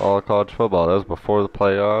in all of college football. That was before the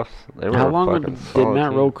playoffs. They were How long did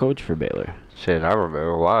Matt Rowe coach for Baylor? Shit, I remember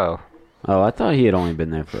a while. Oh, I thought he had only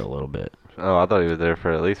been there for a little bit. Oh, I thought he was there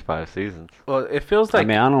for at least 5 seasons. Well, it feels like... I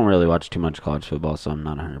mean, I don't really watch too much college football, so I'm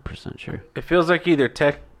not 100% sure. It feels like either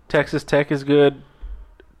Texas Tech is good,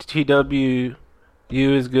 TWU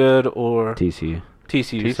is good, or... TCU.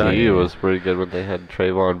 TCU was pretty good when they had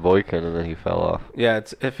Trayvon Boykin, and then he fell off. Yeah,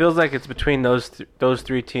 it feels like it's between those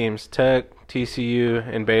 3 teams, Tech, TCU,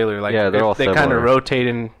 and Baylor. Like, yeah, they're all they kind of rotate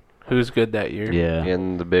in who's good that year. Yeah.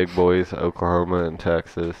 And the big boys, Oklahoma and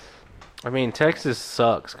Texas. I mean, Texas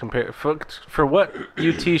sucks compared for what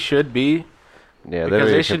UT should be. Yeah,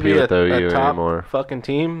 they should be a top anymore. Fucking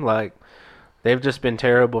team. Like, they've just been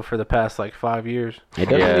terrible for the past 5 years. It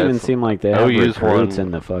doesn't even seem like they have recruits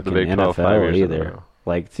in the fucking NFL either.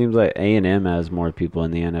 Like, it seems like A&M has more people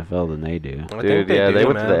in the NFL than they do. Dude, they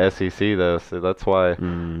went to the SEC though, so that's why.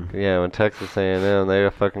 Yeah, when Texas A&M, they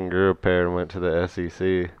fucking grew a pair and went to the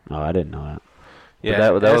SEC. Oh, I didn't know that. Yeah,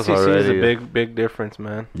 that was already is a big difference,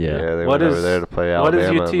 man. Yeah, they went over there to play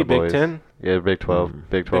Alabama. What is UT, Big 10? Yeah, Big 12.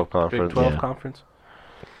 Big 12 conference. Big 12 conference.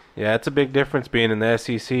 Yeah, it's a big difference being in the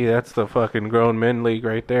SEC. That's the fucking grown men league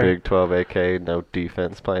right there. Big 12 AK, no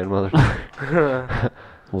defense playing motherfucker.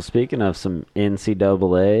 Well, speaking of some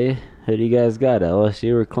NCAA, who do you guys got,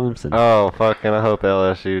 LSU or Clemson? Oh, fucking, I hope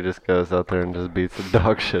LSU just goes out there and just beats the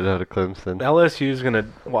dog shit out of Clemson. LSU's going to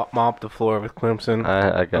mop the floor with Clemson.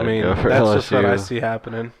 I mean, go for that's LSU. Just what I see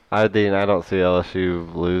happening. I don't see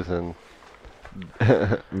LSU losing.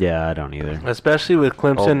 Yeah, I don't either. Especially with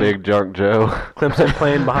Clemson. Old Big Junk Joe. Clemson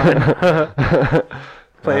playing behind.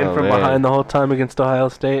 Behind the whole time against Ohio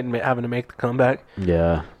State and having to make the comeback.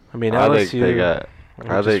 Yeah. I mean, LSU...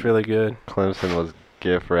 I think really good. Clemson was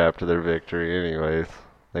gift wrapped to their victory anyways.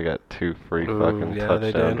 They got 2 free fucking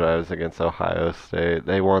touchdown drives against Ohio State.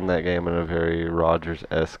 They won that game in a very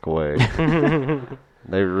Rodgers-esque way.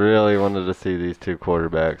 They really wanted to see these 2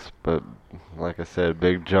 quarterbacks, but like I said,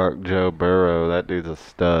 Big Junk Joe Burrow, that dude's a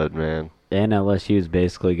stud, man. And LSU's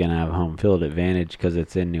basically going to have home field advantage because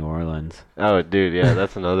it's in New Orleans. Oh, dude, yeah,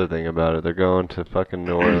 that's another thing about it. They're going to fucking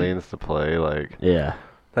New Orleans to play, Yeah.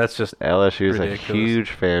 That's just LSU's ridiculous. A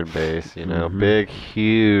huge fan base, you know, big,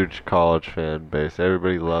 huge college fan base.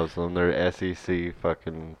 Everybody loves them. Their SEC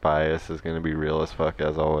fucking bias is going to be real as fuck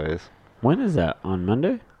as always. When is that? On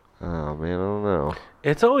Monday? Oh man, I don't know.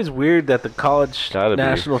 It's always weird that the college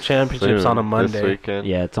national championship's on a Monday. This weekend.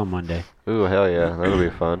 Yeah, it's on Monday. Ooh, hell yeah, that'll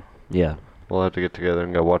be fun. Yeah, we'll have to get together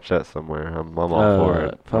and go watch that somewhere. I'm all for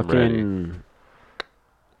it. Fucking.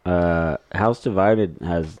 House Divided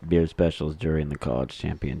has beer specials during the college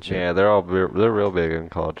championship. Yeah, they're real big in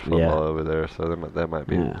college football over there, so that might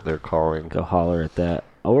be their calling. Go holler at that.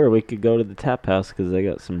 Or we could go to the Tap House because they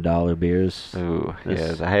got some dollar beers. Ooh,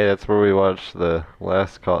 yeah. Hey, that's where we watched the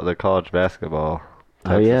the college basketball.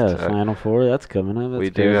 Texas Tech. Final Four. That's coming up. We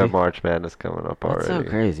do have March Madness coming up already. That's so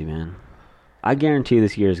crazy, man. I guarantee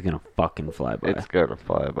this year is gonna fucking fly by. It's gonna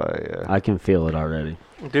fly by, yeah. I can feel it already.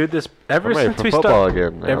 Dude, ever since we started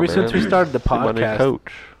the podcast,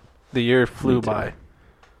 the year flew by.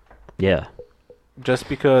 Yeah. Just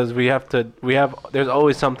because there's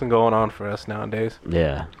always something going on for us nowadays.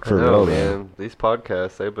 Yeah, for real, man. These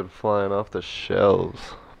podcasts, they've been flying off the shelves.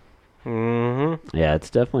 Yeah,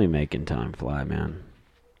 it's definitely making time fly, man.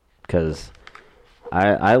 Because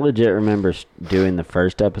I legit remember doing the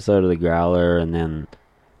first episode of the Growler, and then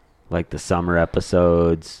the summer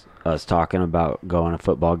episodes. Us talking about going to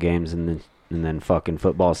football games, and then fucking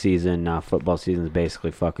football season. Now football season's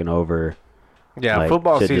basically fucking over. Yeah,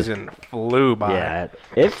 football season flew by. Yeah,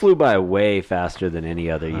 it flew by way faster than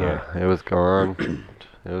any other year. It was gone.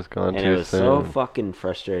 It was gone and too soon. It was so fucking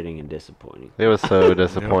frustrating and disappointing. It was so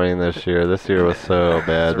disappointing this year. This year was so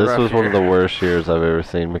bad. This was one of the worst years I've ever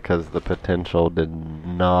seen because the potential did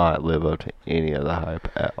not live up to any of the hype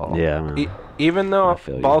at all. Yeah. Even though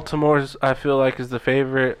Baltimore's, I feel like, is the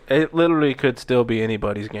favorite, it literally could still be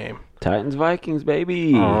anybody's game. Titans-Vikings,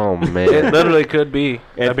 baby. Oh, man. It literally could be.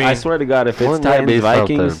 I swear to God, if it's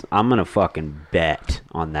Titans-Vikings, I'm going to fucking bet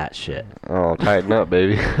on that shit. Oh, tighten up,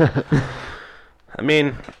 baby. I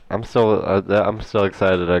mean, I'm still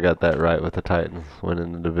excited I got that right with the Titans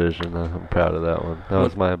winning the division. I'm proud of that one. That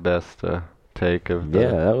was my best take of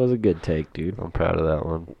that was a good take, dude. I'm proud of that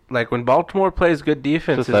one. Like when Baltimore plays good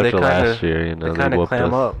defenses, they kind of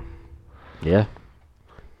clam up. Yeah.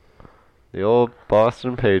 The old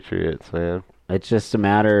Boston Patriots, man. It's just a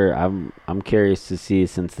matter. I'm curious to see,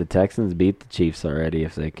 since the Texans beat the Chiefs already,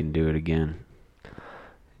 if they can do it again.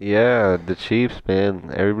 Yeah, the Chiefs,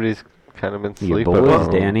 man. Everybody's kind of been sleeping Your boys,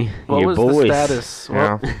 on them. Danny. What Your was boys. the status?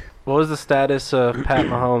 Yeah. What was the status of Pat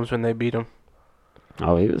Mahomes when they beat him?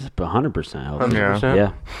 Oh, he was 100% healthy. 100%?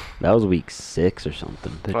 Yeah. That was week 6 or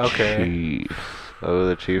something. Okay. Chiefs. Oh,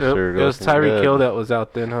 the Chiefs It are was looking Tyreek good. Hill that was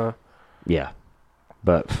out then, huh? Yeah.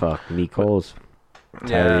 But fuck, Nicole's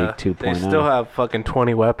Yeah. Tyreek 2.0. They still have fucking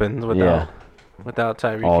 20 weapons without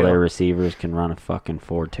Tyreek All Hill. their receivers can run a fucking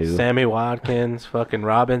 4.2. Sammy Watkins, fucking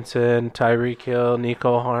Robinson, Tyreek Hill,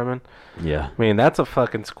 Nico Harmon. Yeah. I mean, that's a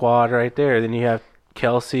fucking squad right there. Then you have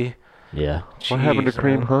Kelsey. Yeah. What happened to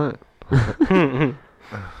Kareem Hunt?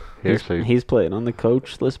 He's playing on the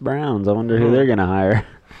coachless Browns. I wonder who they're gonna hire.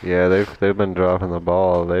 Yeah, they've been dropping the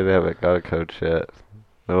ball. They haven't got a coach yet.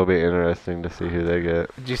 It'll be interesting to see who they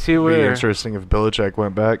get. Did you see It'd be where? interesting if Belichick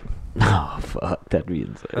went back. Oh fuck, that'd be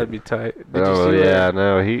insane. That'd be tight. Did Oh you see yeah,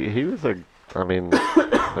 where? no, he was a. I mean,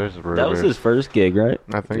 there's rumors. That was his first gig, right?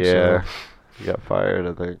 I think Yeah, so. he got fired.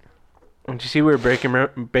 I think. Did you see where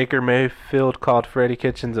Baker Mayfield called Freddie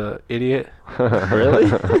Kitchens a idiot? Really?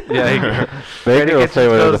 Yeah, Baker will Kitchens say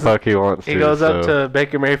whatever the goes- fuck he wants to. he goes up so. to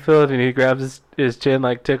Baker Mayfield and he grabs his chin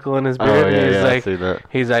like tickling his Oh beard. yeah, and he's yeah, I like, see that.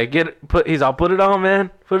 he's like, I'll put it on,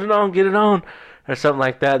 man. Put it on, get it on. Or something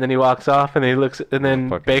like that. And then he walks off and he looks, and then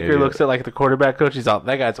Fucking Baker idiot. looks at like the quarterback coach. He's all,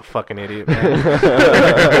 that guy's a fucking idiot, man.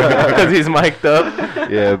 Because he's mic'd up.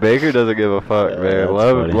 Yeah, Baker doesn't give a fuck, man. that's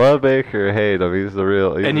Love funny. Baker or hate him. He's the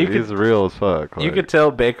real. He's, And you he's could- real as fuck. You like. could tell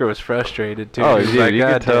Baker was frustrated too. Oh, He was dude, like, you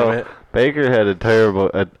God could tell. damn it. Baker had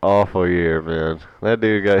an awful year, man. That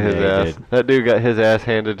dude got his Yeah, he ass. did. That dude got his ass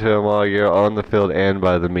handed to him all year on the field and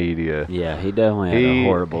by the media. Yeah, he definitely had a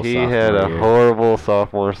horrible He sophomore had a year. horrible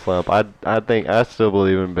sophomore slump. I still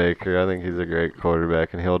believe in Baker. I think he's a great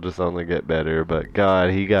quarterback, and he'll just only get better. But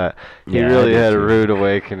God, he Yeah, really I had do a too. rude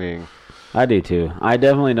awakening. I do too. I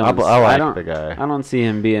definitely don't. I like don't, the guy. I don't see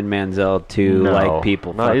him being Manziel too, No. like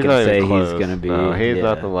people No, he's fucking not even say he's close. gonna be. No, he's yeah.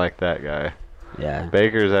 nothing like that guy. Yeah.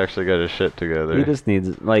 Baker's actually got his shit together. He just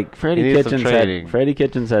needs like Freddie He needs some Kitchens training. had. Freddie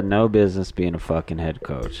Kitchens had no business being a fucking head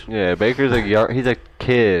coach. Yeah, Baker's he's a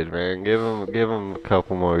kid, man. Give him a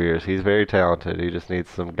couple more years. He's very talented. He just needs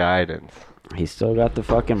some guidance. He still got the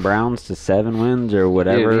fucking Browns to 7 wins or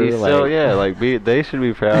whatever. Dude, like, they should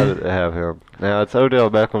be proud to have him. Now it's Odell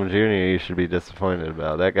Beckham Jr. You should be disappointed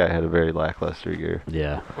about. That guy had a very lackluster year.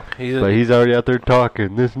 yeah. But he's already out there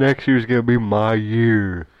talking. This next year's gonna be my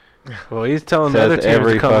year. Well, he's telling the Says other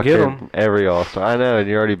teams to come get him. every All-Star. I know, and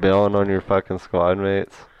you're already bailing on your fucking squad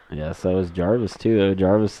mates. Yeah, so is Jarvis too though.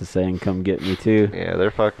 Jarvis is saying come get me too. Yeah,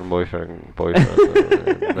 they're fucking boyfriend.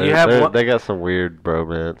 They got some weird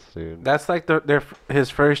bromance, dude. That's like his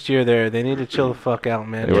first year there. They need to chill the fuck out,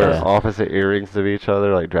 man. They wear Yeah. opposite earrings of each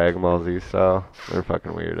other, like Dragon Ball Z style. They're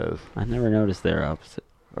fucking weirdos. I never noticed they're opposite.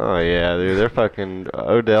 Oh yeah, dude. They're fucking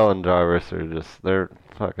Odell and Jarvis are they're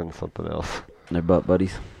fucking something else. They're butt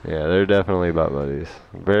buddies. Yeah, they're definitely butt buddies.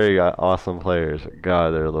 Very awesome players.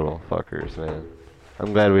 God, they're little fuckers, man.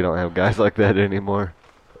 I'm glad we don't have guys like that anymore.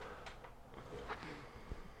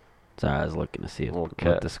 Sorry, I was looking to see Little what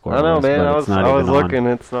cat. the score I know, was, man. but I it's was not even on. looking.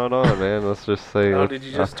 It's not on, man. Let's just say. Oh, did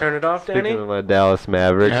you just turn it off, Danny? Speaking of my Dallas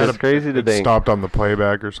Mavericks, Yeah, it's crazy to it think. stopped on the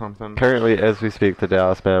playback or something. Currently, as we speak, the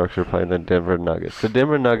Dallas Mavericks are playing the Denver Nuggets. The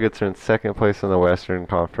Denver Nuggets are in second place in the Western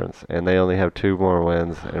Conference, and they only have 2 more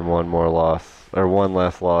wins and 1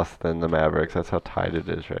 less loss than the Mavericks. That's how tight it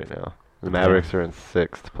is right now. The Mavericks are in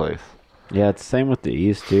 6th place. Yeah, it's the same with the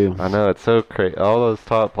East too. I know, it's so crazy. All those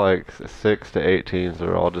top 6 to 8 teams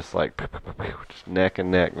are all just just neck and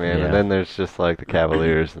neck, man. Yeah. And then there's just like the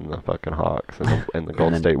Cavaliers and the fucking Hawks and the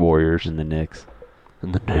Golden then- State Warriors And the Knicks.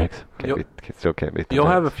 and the Knicks. Still can't beat the You'll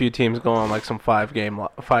have a Nets. few teams go on like some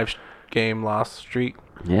 5-game loss streak.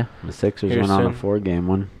 Yeah, the Sixers Here went on a soon. 4-game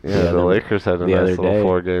one. Yeah, the Lakers had a the nice other little day.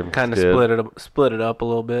 4-game Kind of skid. split it up a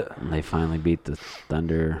little bit And they finally beat the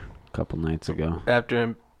Thunder a couple nights ago. after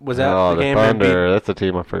him. Was that Oh, the game? Thunder. That's a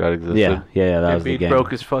team I forgot existed. Yeah, that was the Embiid game. broke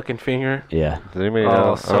his fucking finger. Yeah, Does anybody Oh,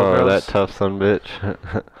 know? so that gross. tough son bitch.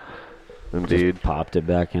 Indeed. just popped it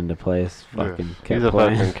back into place. Yeah. Fucking kept He's a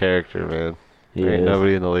playing. fucking character, man. He There ain't is.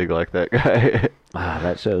 nobody in the league like that guy.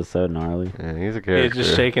 That show's so gnarly. Yeah, he's a character. He's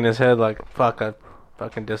just shaking his head like, fuck, I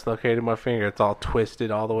fucking dislocated my finger. It's all twisted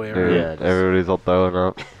all the way around. Dude, Yeah, just- everybody's all throwing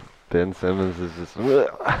up. Ben Simmons is just.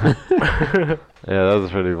 Yeah, that was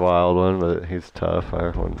a pretty wild one, but he's tough. I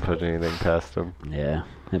wouldn't put anything past him. Yeah,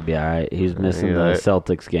 he'd be all right. He's missing Yeah, the I-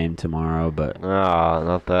 Celtics game tomorrow, but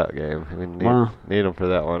Not that game. I mean, Well- need him for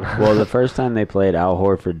that one. well, the first time they played, Al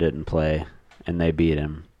Horford didn't play, and they beat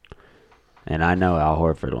him. And I know Al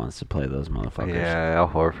Horford wants to play those motherfuckers. Yeah, Al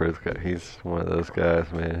Horford's one of those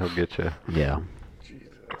guys, man. He'll get you. Yeah.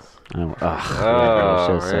 Man,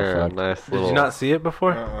 So nice Did you not see it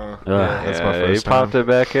before? That's my first he popped it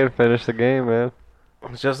back in, finished the game, man.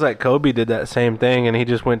 It's just like Kobe did that same thing, and he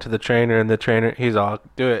just went to the trainer, and the trainer, he's all,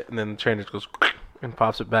 do it, and then the trainer just goes and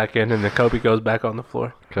pops it back in, and then Kobe goes back on the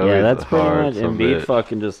floor. Yeah, that's pretty much. Embiid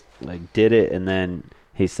fucking just like did it, and then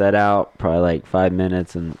he set out probably like 5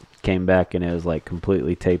 minutes and came back, and it was like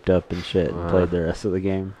completely taped up and shit, and played the rest of the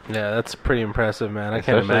game. Yeah, that's pretty impressive, man. I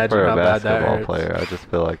Especially can't imagine for how a bad that basketball hurts. player. I just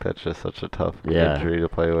feel like that's just such a tough injury to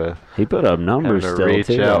play with. He put up numbers Having to still reach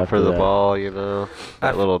too. out for the that. ball, you know,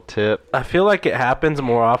 that little tip. I feel like it happens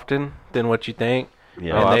more often than what you think.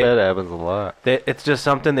 Yeah. Oh, I bet it happens a lot. It's just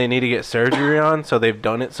something they need to get surgery on, so they've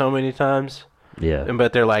done it so many times. Yeah.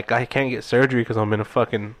 But they're like, I can't get surgery because I'm in a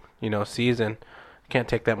fucking, season. Can't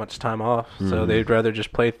take that much time off. So they'd rather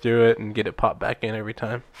just play through it and get it popped back in every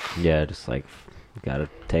time. Yeah, just like, gotta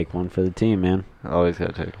take one for the team, man. Always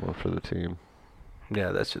got to take one for the team.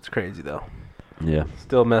 Yeah, that shit's crazy, though. Yeah.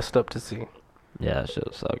 Still messed up to see. Yeah, that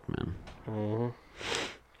shit sucked, man.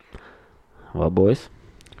 Mm-hmm. Well, boys,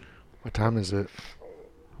 What time is it?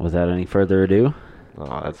 without any further ado,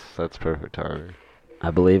 Oh, that's perfect timing. I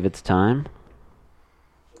believe it's time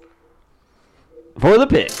for the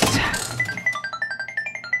picks.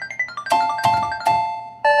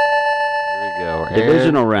 Here we go.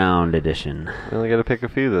 Divisional round edition. We only got to pick a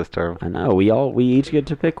few this time. I know, we each get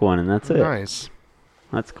to pick one, and that's it. Nice.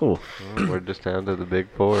 That's cool. We're just down to the big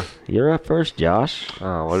four. You're up first, Josh.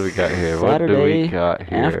 Oh, what do we got here? Saturday What do we got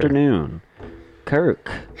here? afternoon.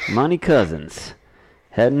 Kirk, Monty Cousins,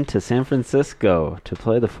 heading to San Francisco to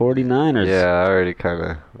play the 49ers. Yeah, I already kind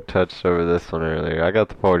of touched over this one earlier. I got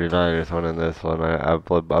the 49ers winning this one. I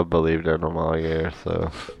believed in them all year,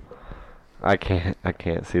 so I can't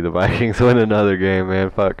see the Vikings win another game, man.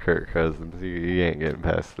 Fuck Kirk Cousins. You ain't getting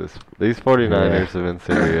past this. These 49ers have been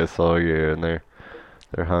serious all year, and they're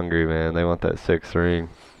hungry, man. They want that 6th ring.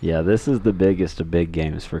 Yeah, this is the biggest of big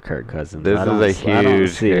games for Kirk Cousins. This is a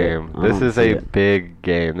huge game. This is a big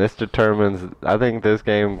game. This determines. I think this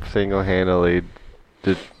game single-handedly,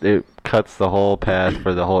 it cuts the whole path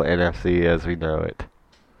for the whole NFC as we know it.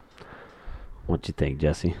 What you think,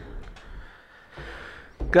 Jesse?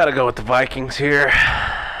 Gotta go with the Vikings here.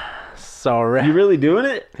 Sorry. You really doing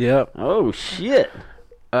it? Yep. Oh shit!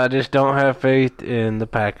 I just don't have faith in the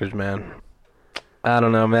Packers, man. I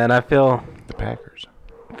don't know, man. I feel The Packers.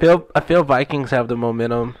 I feel Vikings have the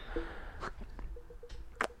momentum.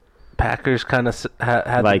 Packers kind of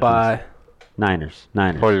had the bye. Niners.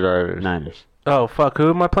 49ers. Oh, fuck. Who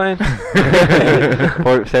am I playing?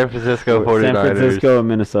 San Francisco 49ers. San Francisco and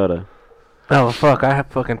Minnesota. Oh, fuck. I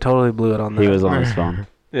fucking totally blew it on that. He was on his phone.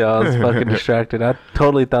 Yeah, I was fucking distracted. I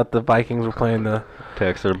totally thought the Vikings were playing the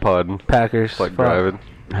Texting and podding. Packers. Like driving.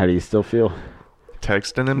 How do you still feel?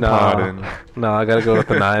 Texting and podding. No, I got to go with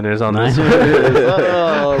the Niners on this one.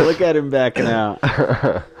 Oh, look at him backing out.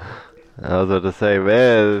 I was about to say,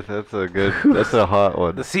 man, that's a hot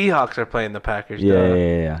one. The Seahawks are playing the Packers.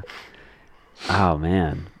 Yeah. Oh,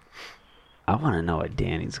 man. I want to know what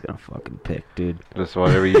Danny's going to fucking pick, dude. Just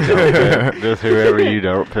whatever you don't pick. Just whoever you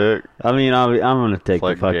don't pick. I mean, I'm going to take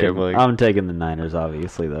like the fucking... gambling. I'm taking the Niners,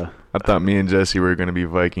 obviously, though. I thought me and Jesse were going to be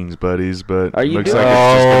Vikings buddies, but Are you looks doing like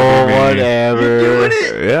it's just going to be me. whatever. You're doing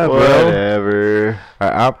it? Yeah, bro. Whatever.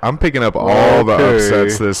 I'm picking up all the Okay.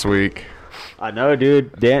 upsets this week. I know,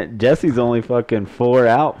 dude. Jesse's only fucking 4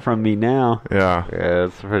 out from me now. Yeah. Yeah,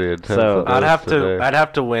 it's pretty intense. So- I'd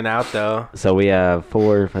have to win out though. So we have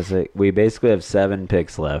 4, 5, 6. We basically have 7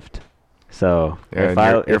 picks left. So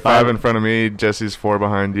Yeah, you're 5 in front of me. Jesse's 4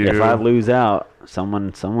 behind you. if I lose out,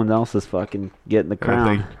 someone else is fucking getting the I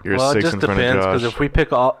crown. think you're Well, it 6 just in front depends of because Josh. if we pick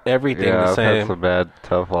everything yeah, the I've had same, some bad,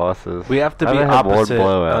 tough losses. we have to be I've had one opposite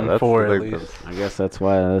blowout. on That's 4 the at big least. I guess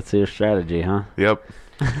that's your strategy, huh? Yep.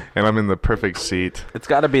 And I'm in the perfect seat. It's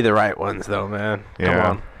got to be the right ones though, man. Yeah. Come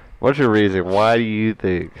on. What's your reason? Why do you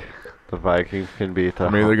think the Vikings can beat the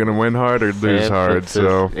I'm either going to win hard or lose hard,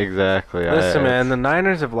 so... Exactly. Listen, man, the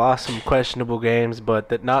Niners have lost some questionable games,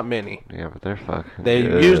 but not many. Yeah, but they're fucking They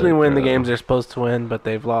good, usually win the bro. games they're supposed to win, but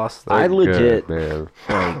they've lost. I They're legit- good,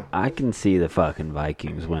 man. I can see the fucking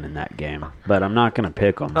Vikings winning that game, but I'm not gonna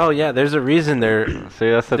pick them. Oh yeah, there's a reason they're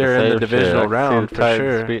See, I said They're in the the same divisional shit. I could round see the for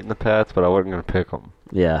Titans sure. beating the Pats, but I wasn't gonna pick them.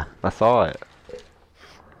 Yeah. I saw it.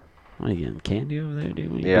 What are you getting candy over there,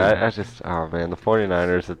 dude? What are you Yeah, doing? I just, oh man, the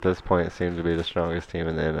 49ers at this point seem to be the strongest team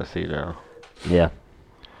in the NFC now. Yeah.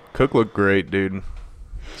 Cook looked great, dude.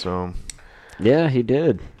 So... Yeah, he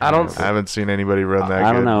did. I haven't seen anybody run that good.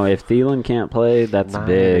 I don't know. If Thielen can't play, that's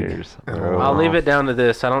big. I'll leave it down to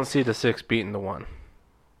this. I don't see the 6 beating the 1.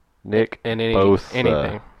 Nick in Bosa.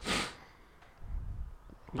 anything.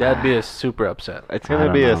 That'd be a super upset. It's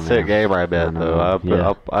gonna be a sick game, I bet. It's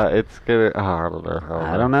gonna. I don't know.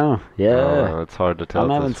 I don't know. Yeah, it's hard to tell.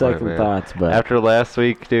 I'm having second thoughts, but after last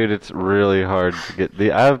week, dude, it's really hard to get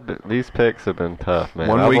these picks have been tough, man.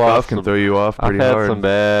 1 week off can throw you off pretty hard. I've had some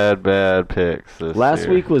bad picks this last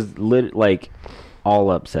year. week was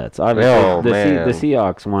all upsets. Obviously, the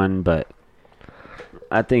Seahawks won, but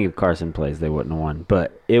I think if Carson plays, they wouldn't have won.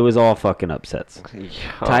 But it was all fucking upsets.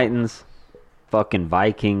 Titans. Fucking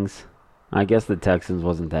Vikings. I guess the Texans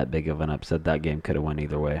wasn't that big of an upset. That game could have went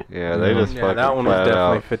either way. Yeah, they just fucking that one was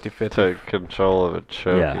definitely 50-50. Took control of a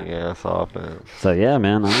choking ass offense. So yeah,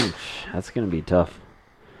 man, that's gonna be tough.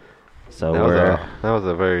 So that was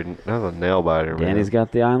a nail biter. Danny's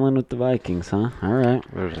got the island with the Vikings, huh? All right.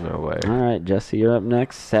 There's no way. All right, Jesse, you're up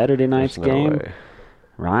next. Saturday night's game. Way.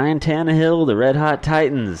 Ryan Tannehill, the Red Hot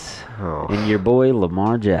Titans, and your boy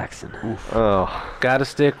Lamar Jackson. Gotta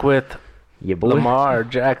stick with. Yeah, boy. Lamar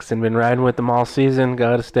Jackson, been riding with them all season.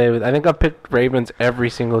 Got to stay with. I think I picked Ravens every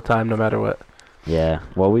single time, no matter what. Yeah.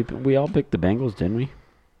 Well, we all picked the Bengals, didn't we?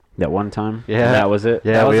 That one time. Yeah. And that was it.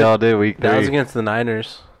 Yeah, we all did. Week 3. That was against the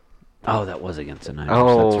Niners. Oh, that was against the Niners.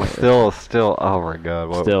 Oh, right. Still. Oh my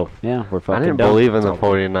God. Yeah, we're fucking. I didn't believe in the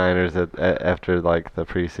 49ers after like the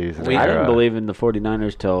preseason. I didn't believe in the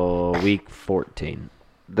 49ers till week 14.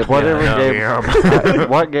 What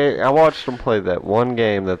game? I watched them play that one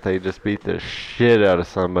game that they just beat the shit out of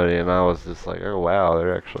somebody, and I was just like, oh wow,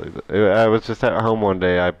 they're actually. I was just at home one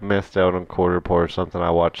day. I missed out on quarter report or something.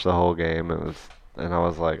 I watched the whole game, and I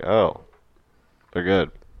was like, oh, they're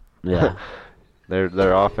good. Yeah.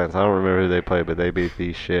 their offense. I don't remember who they played, but they beat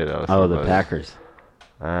the shit out of somebody. Oh, the Packers.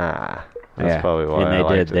 That's probably why. And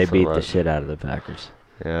they did. They beat the shit out of the Packers.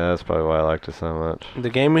 Yeah, that's probably why I liked it so much. The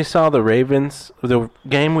game we saw, the Ravens, the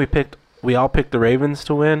game we all picked the Ravens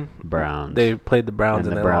to win. Browns. They played the Browns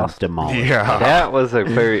and they lost. Demolished. Yeah. That was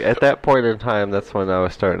at that point in time, that's when I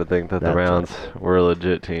was starting to think that the Browns were a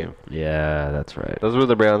legit team. Yeah, that's right. Those were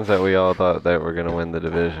the Browns that we all thought that were going to win the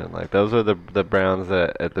division. Like, those were the Browns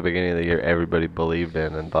that at the beginning of the year everybody believed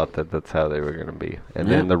in and thought that that's how they were going to be. And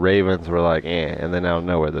then the Ravens were like, and then out of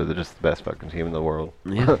nowhere, they're just the best fucking team in the world.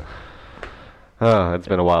 Yeah. Oh, it's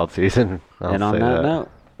been a wild season. And on that note,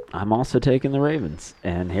 I'm also taking the Ravens.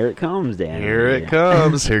 And here it comes, Danny. Here it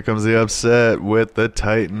comes. Here comes the upset with the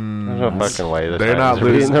Titans. There's no fucking way they're not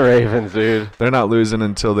losing the Ravens, dude. They're not losing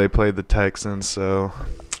until they play the Texans, so.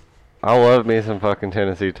 I love me some fucking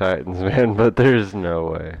Tennessee Titans, man, but there's no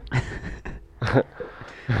way.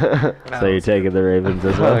 So you're taking the Ravens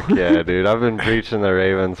as well? Fuck yeah, dude. I've been preaching the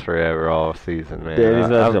Ravens forever all season, man. Danny's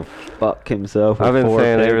about to fuck himself. I've been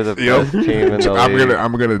saying they were the best team in the league.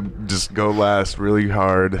 I'm gonna just go last really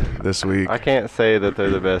hard this week. I can't say that they're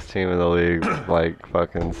the best team in the league like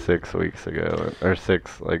fucking 6 weeks ago. Or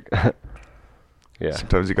 6, like... Yeah.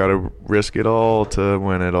 Sometimes you gotta risk it all to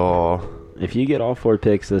win it all. If you get all 4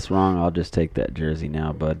 picks this wrong, I'll just take that jersey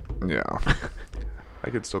now, bud. Yeah.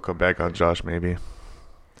 I could still come back on Josh, maybe.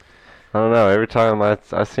 I don't know. Every time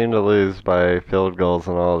I seem to lose by field goals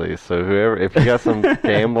in all these. So if you got some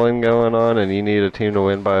gambling going on and you need a team to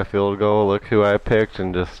win by a field goal, look who I picked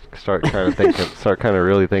and just start kind of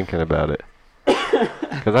really thinking about it.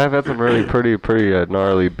 Because I've had some really pretty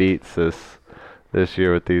gnarly beats this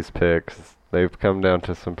year with these picks. They've come down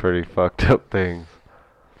to some pretty fucked up things.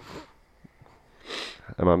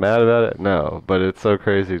 Am I mad about it? No, but it's so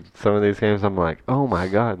crazy. Some of these games, I'm like, oh my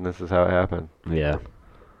god, and this is how it happened. Yeah.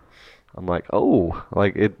 I'm like, oh,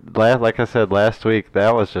 like I said last week,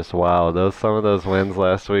 that was just wild. Some of those wins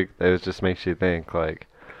last week, it just makes you think, like,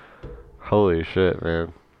 holy shit,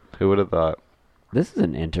 man. Who would have thought? This is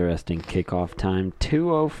an interesting kickoff time,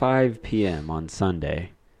 2:05 p.m. on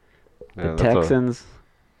Sunday. Yeah, the Texans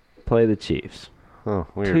play the Chiefs. Oh,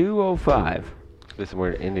 weird. 2:05. This is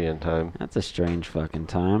weird Indian time. That's a strange fucking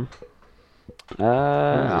time.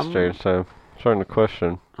 That's a strange time. Starting to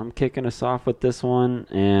question. I'm kicking us off with this one,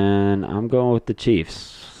 and I'm going with the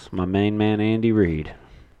Chiefs. My main man, Andy Reid.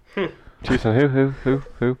 Chiefs and who?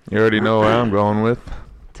 You already know where I'm going with.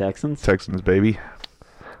 Texans? Texans, baby.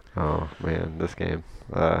 Oh, man, this game.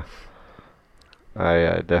 I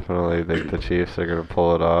definitely think the Chiefs are going to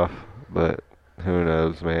pull it off, but who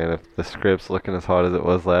knows, man. If the script's looking as hot as it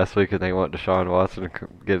was last week and they want Deshaun Watson to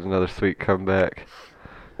get another sweet comeback,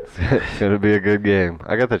 it's going to be a good game.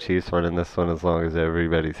 I got the Chiefs winning this one as long as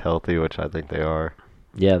everybody's healthy, which I think they are.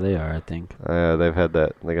 Yeah, they are, I think. They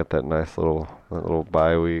got that nice little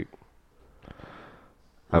bye week.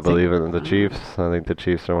 I believe in the Chiefs. I think the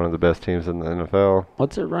Chiefs are one of the best teams in the NFL.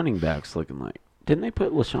 What's their running backs looking like? Didn't they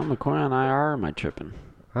put LaShawn McCoy on IR, or am I tripping?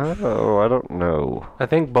 Oh, I don't know. I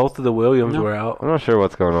think both of the Williams were out. I'm not sure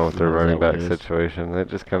what's going on with their running back situation. It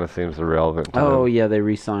just kind of seems irrelevant to them. Yeah, they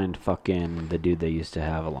re-signed fucking the dude they used to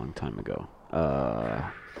have a long time ago.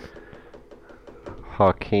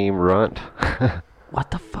 Hakeem Runt.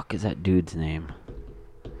 What the fuck is that dude's name?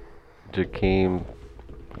 Jakeem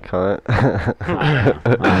Cunt. I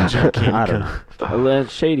don't know.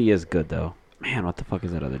 Shady is good, though. Man, what the fuck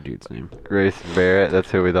is that other dude's name? Grayson Barrett.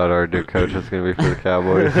 That's who we thought our new coach was going to be for the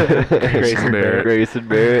Cowboys. Grayson Barrett. Grayson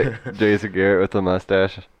Barrett. Jason Garrett with the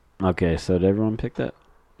mustache. Okay, so did everyone pick that?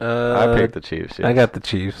 I picked the Chiefs. Yes. I got the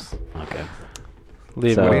Chiefs. Okay.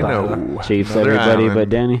 Chiefs, Another everybody island. But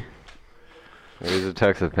Danny? He's a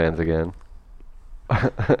Texas fans again.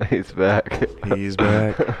 He's back. He's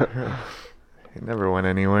back. He never went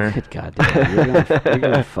anywhere. Good God, Danny. You're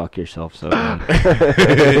gonna fuck yourself so bad.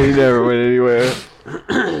 He never went anywhere.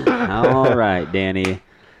 All right, Danny.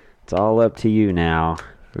 It's all up to you now.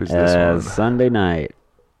 Who's this one? Sunday night,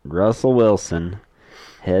 Russell Wilson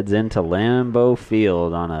heads into Lambeau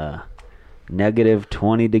Field on a negative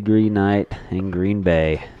 20-degree night in Green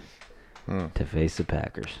Bay to face the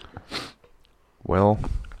Packers. Well...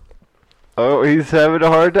 Oh, he's having a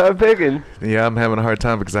hard time picking. Yeah, I'm having a hard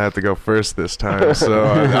time because I have to go first this time, so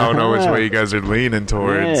I don't know which way you guys are leaning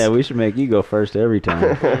towards. Yeah, we should make you go first every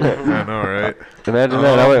time. I know, right? Imagine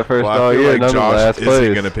that. I went first all year. Like Josh last place.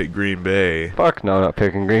 isn't going to pick Green Bay. Fuck no, I'm not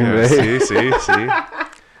picking Green Bay. See?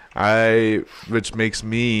 Which makes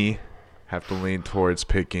me have to lean towards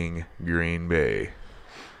picking Green Bay.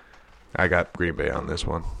 I got Green Bay on this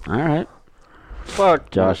one. All right.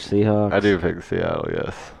 Fuck. Josh Seahawks. I do pick Seattle,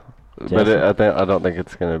 yes. But I don't think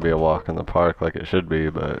it's going to be a walk in the park like it should be,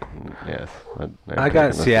 but yes. I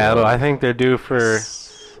got Seattle. I think they're due for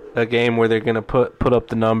a game where they're going to put up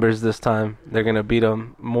the numbers this time. They're going to beat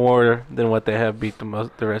them more than what they have beat the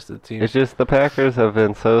rest of the team. It's just the Packers have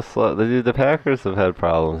been so slow. The Packers have had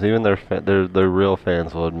problems. Even their real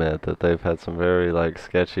fans will admit that they've had some very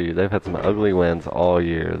sketchy. They've had some ugly wins all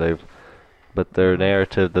year. But their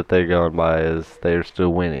narrative that they're going by is they're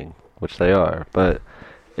still winning, which they are. But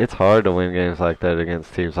it's hard to win games like that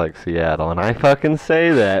against teams like Seattle. And I fucking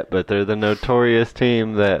say that, but they're the notorious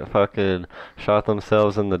team that fucking shot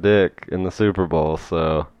themselves in the dick in the Super Bowl,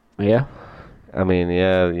 so... Yeah? I mean,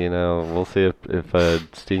 yeah, we'll see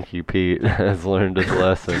if Stinky Pete has learned his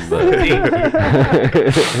lesson, but... I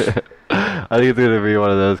think it's going to be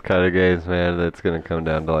one of those kind of games, man, that's going to come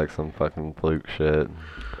down to, some fucking fluke shit.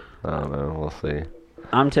 I don't know, we'll see.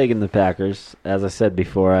 I'm taking the Packers. As I said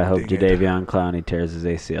before, I hope Jadeveon Clowney tears his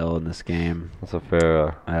ACL in this game. That's a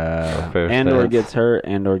fair or gets hurt,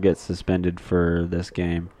 or gets suspended for this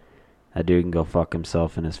game. That dude can go fuck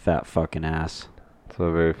himself in his fat fucking ass. That's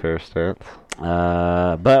a very fair stance.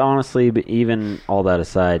 But honestly, even all that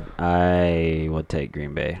aside, I would take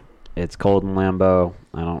Green Bay. It's cold in Lambeau.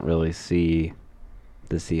 I don't really see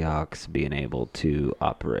the Seahawks being able to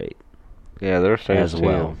operate. Yeah, they're strange as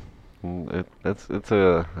well. It's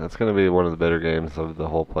going to be one of the better games of the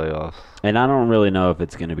whole playoffs. And I don't really know if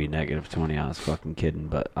it's going to be negative 20. I was fucking kidding,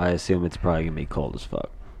 but I assume it's probably going to be cold as fuck.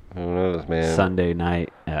 Who knows, man? Sunday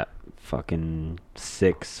night at fucking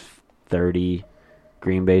 6:30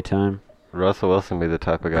 Green Bay time. Russell Wilson be the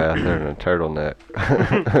type of guy out there in a turtleneck.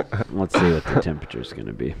 Let's see what the temperature's going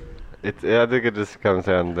to be. I think it just comes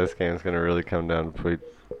down. This game's going to really come down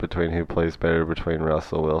between who plays better between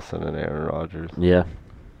Russell Wilson and Aaron Rodgers. Yeah.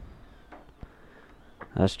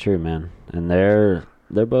 That's true, man. And they're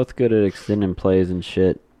both good at extending plays and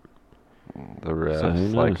shit. The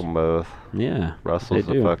refs like them both. Yeah. Russell's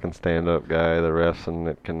a fucking stand-up guy. The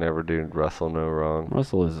refs can never do Russell no wrong.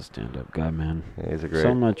 Russell is a stand-up guy, man. Yeah, he's a great.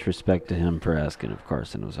 So much respect to him for asking if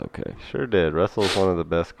Carson was okay. Sure did. Russell's one of the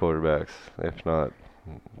best quarterbacks, if not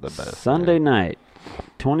the best. Sunday night,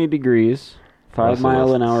 20 degrees,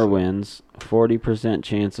 5-mile-an-hour winds, 40%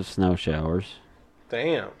 chance of snow showers.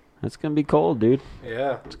 Damn. That's going to be cold, dude.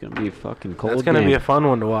 Yeah. It's going to be fucking cold. It's going to be a fun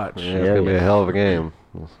one to watch. Yeah, it's going to be a hell of a game.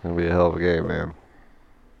 It's going to be a hell of a game, man.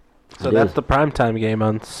 So that's the primetime game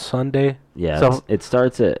on Sunday? Yeah. So it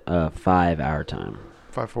starts at 5 our time.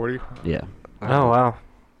 5:40? Yeah. Oh, wow.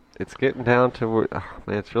 It's getting down to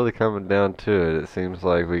man, it's really coming down to it. It seems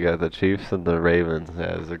like we got the Chiefs and the Ravens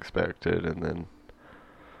as expected, and then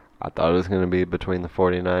I thought it was going to be between the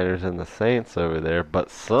 49ers and the Saints over there,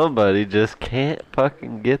 but somebody just can't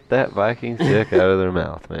fucking get that Vikings dick out of their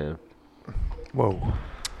mouth, man. Whoa.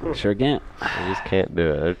 Sure can't. They just can't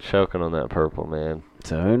do it. They're choking on that purple, man.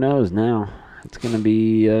 So who knows now? It's going to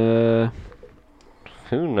be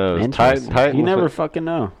Who knows? Interesting. Titan. You never fucking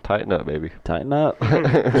know. Tighten up, baby. Tighten up.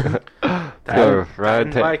 So,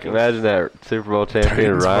 imagine that Super Bowl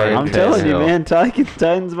champion Ryan. I'm telling you, man.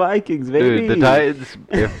 Titans, Vikings, baby. Dude, the Titans.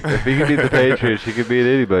 If he can beat the Patriots, he can beat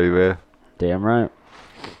anybody, man. Damn right.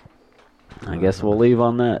 I guess we'll leave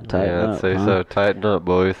on that. Tighten up. I'd say so. Tighten up,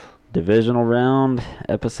 boys. Divisional round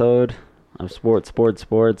episode of Sports.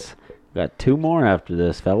 Got 2 more after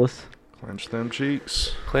this, fellas. Clench them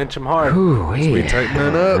cheeks. Clench them hard. We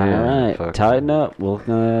tightening up. All right, tighten up. We'll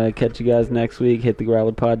catch you guys next week. Hit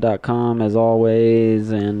thegrowlerpod.com as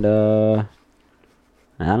always, and I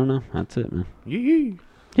don't know. That's it, man. Yee.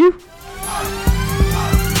 You.